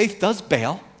all, faith does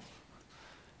bail.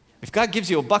 If God gives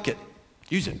you a bucket,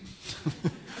 use it.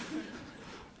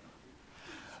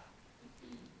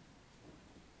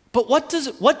 But what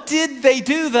did they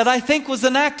do that I think was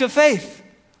an act of faith?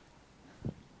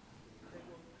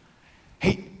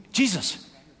 Hey, Jesus.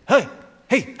 Hey,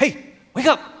 wake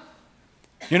up.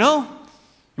 You know?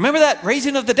 Remember that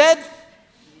raising of the dead?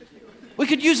 We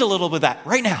could use a little bit of that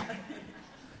right now.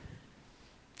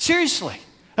 Seriously.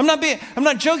 I'm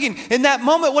not joking. In that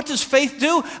moment, what does faith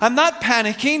do? I'm not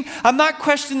panicking. I'm not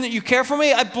questioning that you care for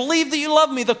me. I believe that you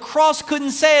love me. The cross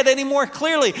couldn't say it any more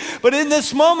clearly. But in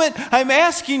this moment, I'm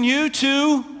asking you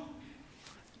to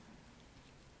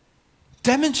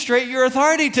demonstrate your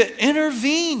authority, to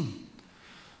intervene.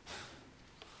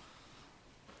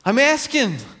 I'm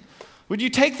asking, would you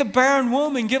take the barren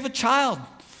womb and give a child?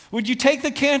 Would you take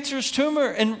the cancerous tumor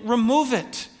and remove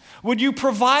it? Would you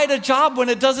provide a job when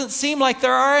it doesn't seem like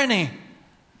there are any?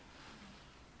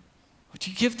 Would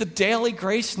you give the daily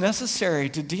grace necessary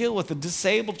to deal with a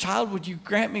disabled child? Would you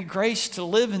grant me grace to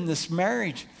live in this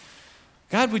marriage?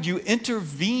 God, would you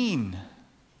intervene?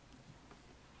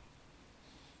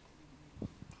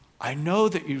 I know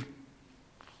that you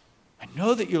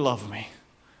love me.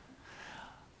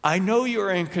 I know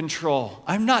you're in control.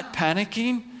 I'm not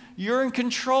panicking. You're in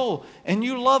control, and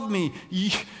you love me.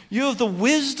 You have the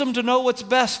wisdom to know what's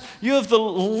best. You have the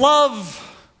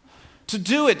love to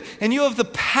do it, and you have the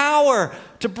power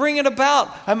to bring it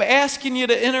about. I'm asking you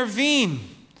to intervene,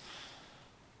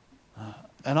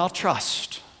 and I'll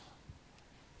trust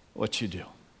what you do.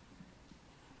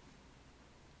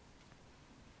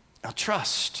 I'll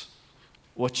trust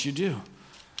what you do,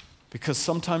 because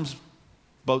sometimes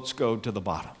boats go to the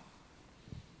bottom.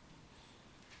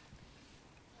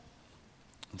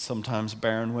 And sometimes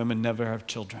barren women never have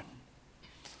children.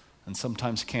 And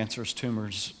sometimes cancerous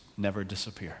tumors never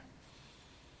disappear.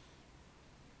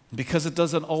 Because it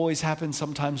doesn't always happen,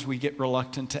 sometimes we get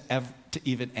reluctant to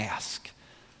even ask.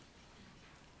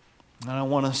 And I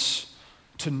want us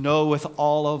to know with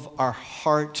all of our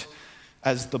heart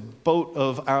as the boat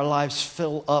of our lives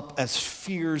fill up, as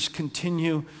fears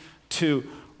continue to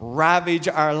ravage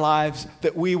our lives,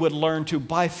 that we would learn to,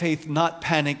 by faith, not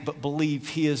panic, but believe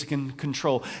He is in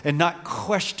control, and not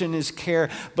question His care,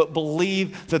 but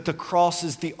believe that the cross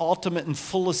is the ultimate and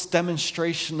fullest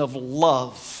demonstration of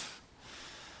love.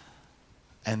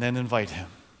 And then invite Him.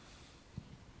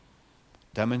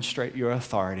 Demonstrate your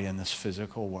authority in this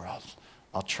physical world.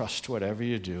 I'll trust whatever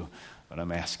you do, but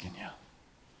I'm asking you,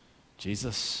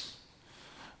 Jesus,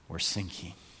 we're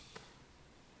sinking.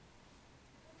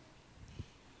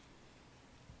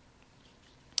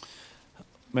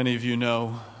 Many of you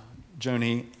know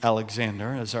Joni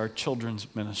Alexander as our children's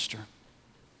minister.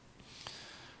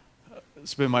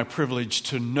 It's been my privilege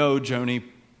to know Joni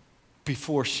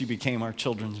before she became our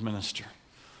children's minister.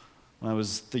 When I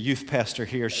was the youth pastor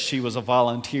here, she was a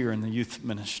volunteer in the youth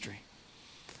ministry.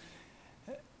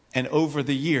 And over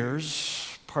the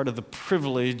years, part of the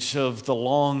privilege of the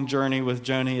long journey with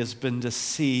Joni has been to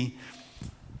see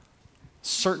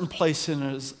certain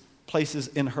places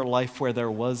in her life where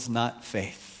there was not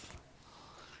faith.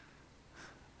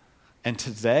 And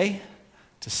today,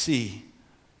 to see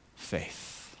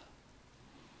faith.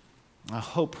 I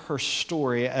hope her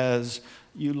story, as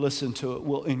you listen to it,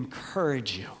 will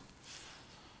encourage you.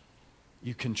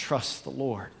 You can trust the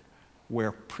Lord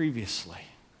where previously,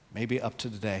 maybe up to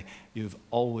today, you've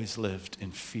always lived in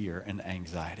fear and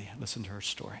anxiety. Listen to her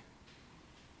story.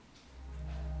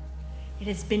 It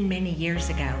has been many years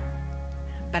ago,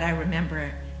 but I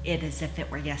remember it as if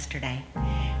it were yesterday.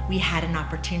 We had an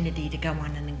opportunity to go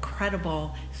on an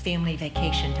incredible family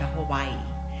vacation to Hawaii.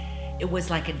 It was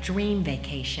like a dream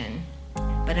vacation,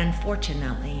 but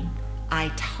unfortunately,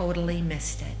 I totally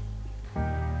missed it.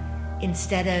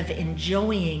 Instead of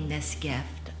enjoying this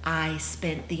gift, I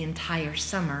spent the entire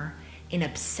summer in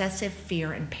obsessive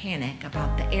fear and panic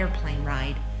about the airplane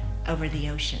ride over the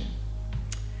ocean.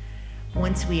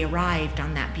 Once we arrived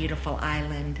on that beautiful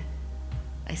island,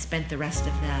 I spent the rest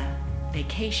of the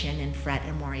vacation in fret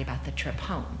and worry about the trip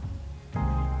home.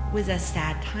 It was a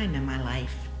sad time in my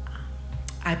life.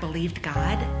 I believed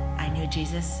God. I knew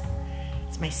Jesus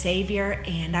as my Savior,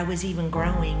 and I was even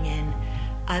growing in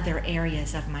other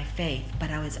areas of my faith,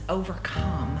 but I was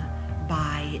overcome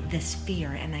by this fear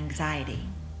and anxiety.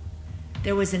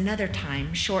 There was another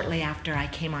time, shortly after I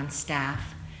came on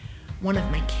staff, one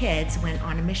of my kids went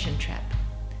on a mission trip.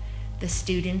 The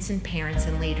students and parents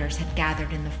and leaders had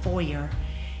gathered in the foyer,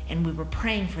 and we were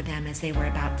praying for them as they were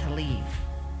about to leave.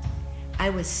 I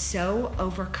was so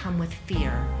overcome with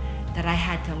fear that I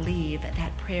had to leave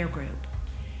that prayer group.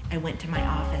 I went to my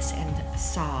office and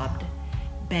sobbed,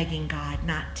 begging God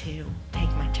not to take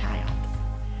my child.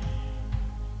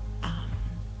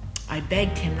 I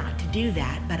begged Him not to do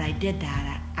that, but I did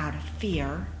that out of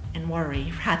fear and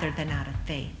worry rather than out of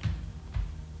faith.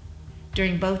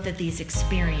 During both of these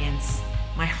experiences,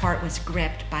 my heart was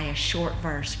gripped by a short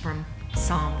verse from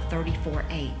Psalm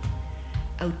 34:8.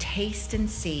 "Oh, taste and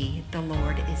see the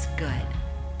Lord is good.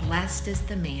 Blessed is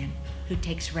the man who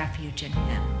takes refuge in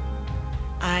Him."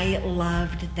 I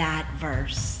loved that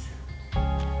verse,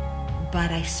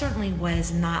 but I certainly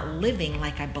was not living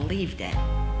like I believed it.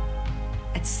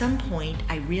 At some point,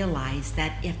 I realized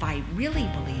that if I really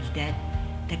believed it,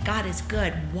 that God is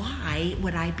good, why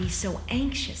would I be so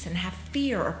anxious and have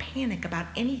fear or panic about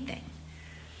anything?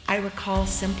 I recall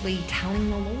simply telling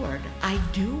the Lord, I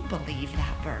do believe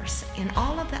that verse, and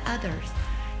all of the others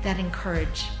that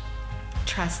encourage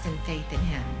trust and faith in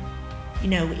Him. You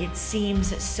know, it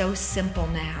seems so simple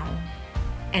now,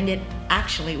 and it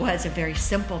actually was a very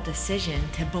simple decision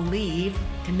to believe,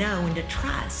 to know, and to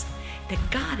trust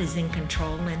that God is in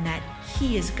control and that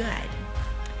He is good.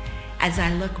 As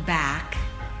I look back,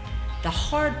 the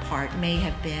hard part may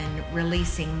have been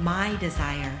releasing my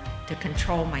desire to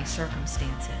control my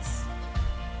circumstances.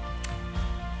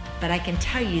 But I can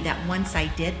tell you that once I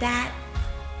did that,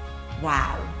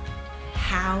 wow,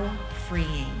 how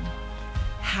freeing,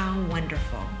 how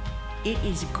wonderful. It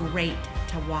is great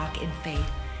to walk in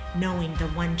faith, knowing the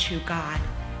one true God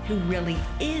who really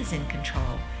is in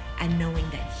control and knowing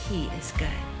that He is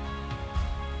good.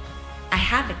 I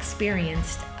have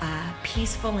experienced a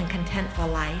peaceful and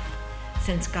contentful life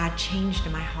since God changed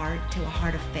my heart to a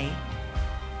heart of faith.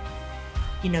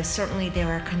 You know, certainly there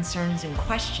are concerns and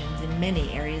questions in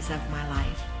many areas of my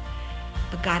life,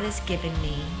 but God has given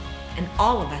me, and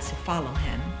all of us who follow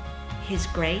Him, His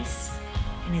grace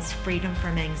and His freedom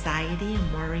from anxiety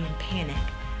and worry and panic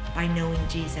by knowing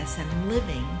Jesus and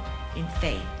living in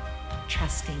faith,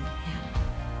 trusting Him.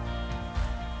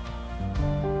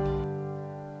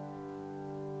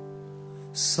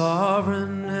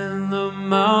 Sovereign in the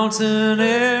mountain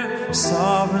air,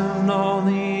 sovereign on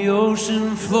the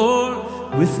ocean floor,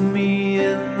 with me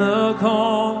in the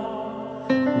calm,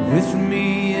 with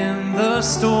me in the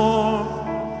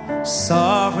storm.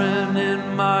 Sovereign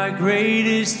in my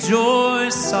greatest joy,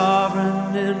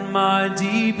 sovereign in my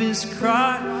deepest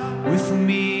cry, with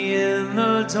me in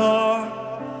the dark,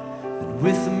 and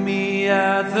with me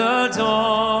at the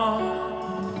dawn.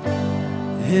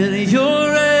 In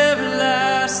your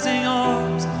everlasting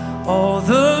arms, all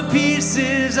the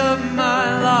pieces of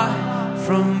my life,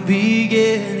 from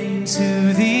beginning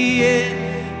to the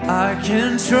end, I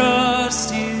can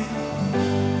trust you.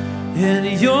 In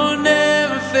your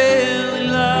never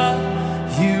failing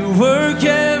love, you work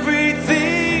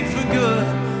everything for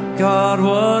good. God,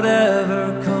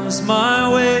 whatever comes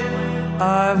my way,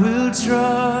 I will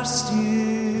trust you.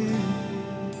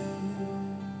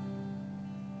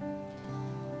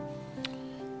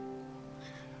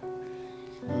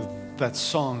 That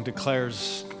song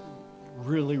declares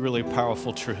really, really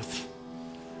powerful truth.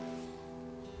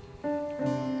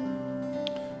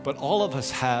 But all of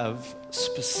us have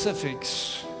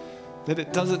specifics that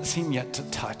it doesn't seem yet to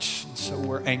touch, and so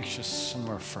we're anxious and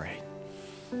we're afraid.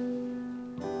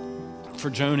 For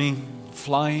Joni,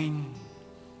 flying,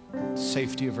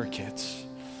 safety of her kids,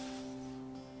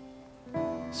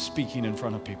 speaking in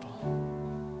front of people.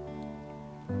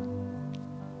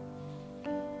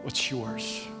 What's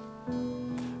yours?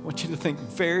 I want you to think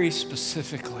very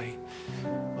specifically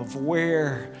of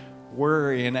where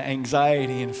worry and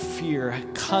anxiety and fear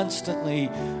constantly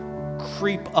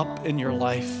creep up in your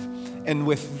life. And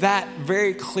with that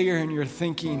very clear in your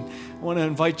thinking, I want to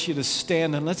invite you to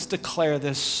stand and let's declare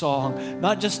this song,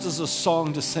 not just as a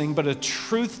song to sing, but a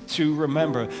truth to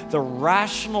remember, the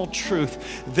rational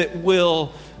truth that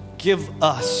will give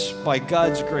us, by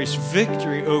God's grace,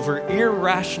 victory over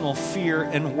irrational fear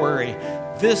and worry.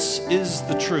 This is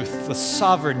the truth, the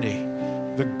sovereignty,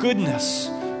 the goodness,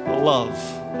 the love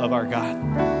of our God.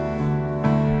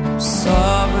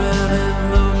 Sovereign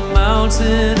in the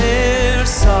mountain air,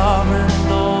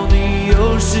 sovereign on the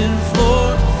ocean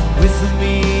floor, with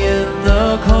me in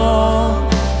the calm,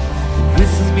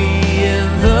 with me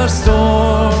in the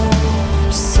storm.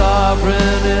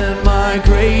 Sovereign in my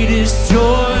greatest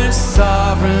joy,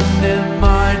 sovereign in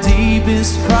my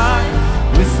deepest cry,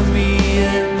 with me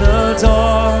in the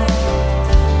dark,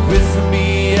 with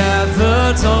me at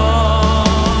the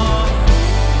dawn.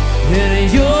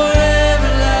 In your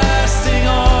everlasting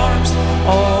arms,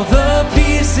 all the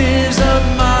pieces of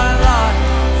my life,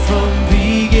 from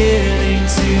beginning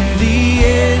to the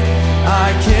end,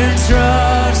 I can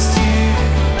trust you.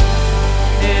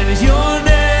 In your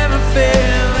never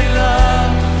failing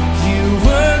love, you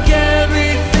work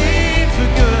everything for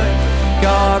good.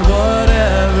 God,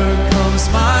 whatever comes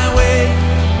my way,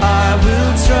 I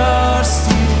will trust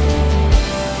you.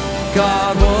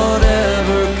 God,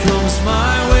 whatever comes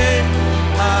my way,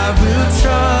 I will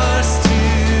trust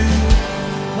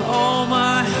you. All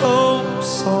my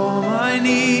hopes, all my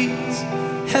needs,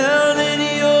 held in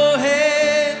your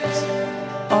hands.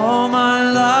 All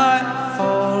my life,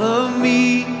 all of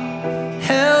me,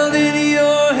 held in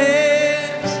your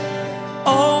hands.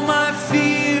 All my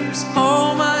fears,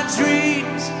 all my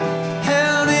dreams,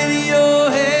 held in your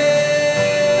hands.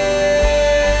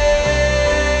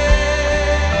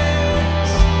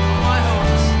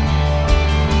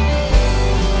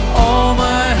 All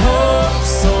my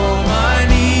hopes, all my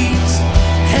needs,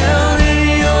 held in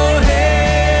your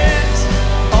hands.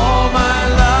 All my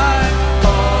life,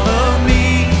 all of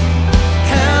me,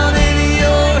 held in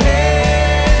your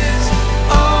hands.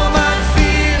 All my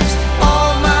fears,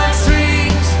 all my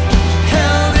dreams,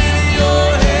 held in your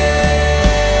hands.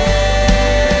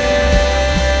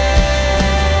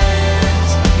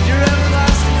 Your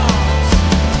everlasting arms.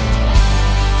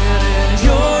 And in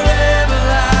your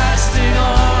everlasting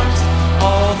arms,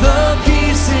 all the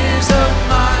pieces of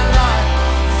my life,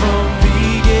 from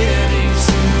beginning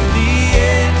to the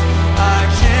end, I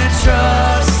can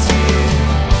trust you.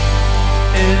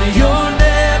 In your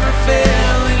never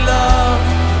failing love,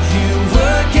 you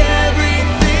work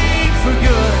everything for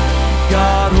good.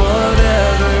 God,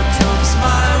 whatever comes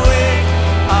my way,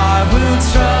 I will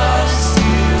trust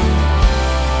you.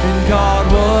 And God,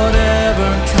 whatever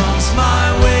comes my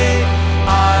way,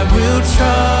 I will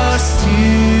trust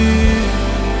you.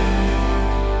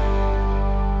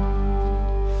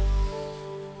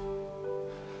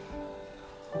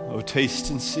 Oh, taste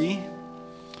and see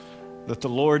that the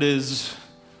Lord is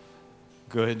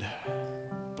good.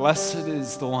 Blessed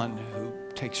is the one who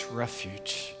takes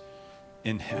refuge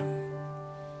in him.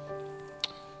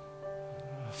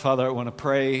 Father, I want to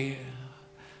pray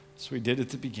as we did at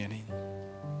the beginning,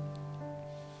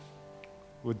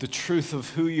 with the truth of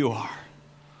who you are,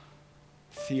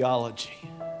 theology.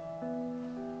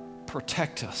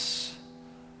 Protect us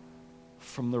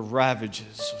from the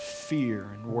ravages of fear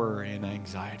and worry and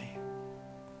anxiety.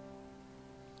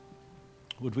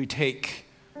 Would we take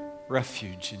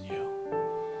refuge in you?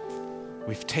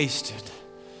 We've tasted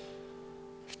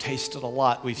a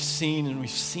lot. We've seen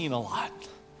a lot.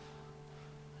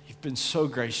 You've been so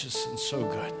gracious and so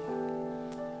good.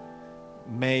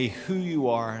 May who you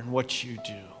are and what you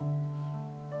do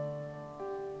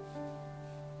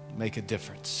make a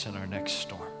difference in our next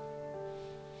storm.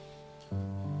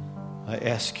 I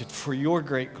ask it for your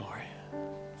great glory,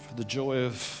 for the joy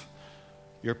of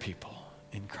your people.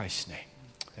 In Christ's name,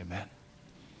 amen.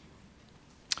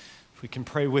 If we can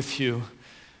pray with you,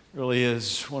 it really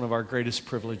is one of our greatest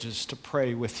privileges to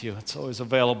pray with you. It's always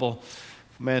available,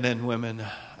 men and women,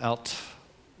 out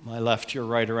my left, your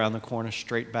right, around the corner,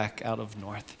 straight back out of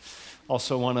North.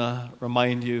 Also want to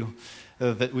remind you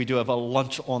that we do have a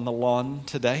lunch on the lawn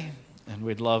today, and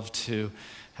we'd love to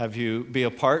have you be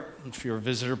a part. If you're a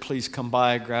visitor, please come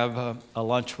by, grab a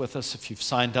lunch with us. If you've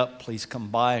signed up, please come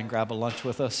by and grab a lunch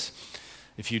with us.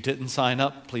 If you didn't sign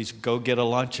up, please go get a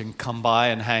lunch and come by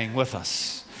and hang with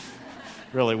us.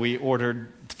 Really, we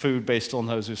ordered food based on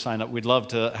those who signed up. We'd love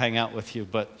to hang out with you,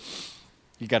 but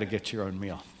you got to get your own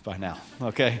meal by now,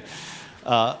 okay?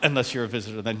 Unless you're a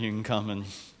visitor, then you can come and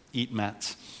eat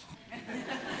mats.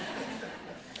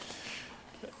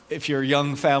 If you're a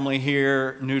young family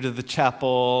here, new to the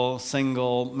chapel,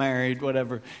 single, married,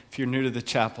 whatever, if you're new to the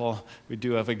chapel, we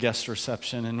do have a guest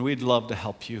reception, and we'd love to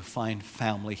help you find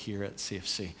family here at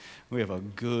CFC. We have a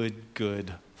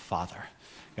good Father.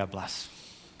 God bless.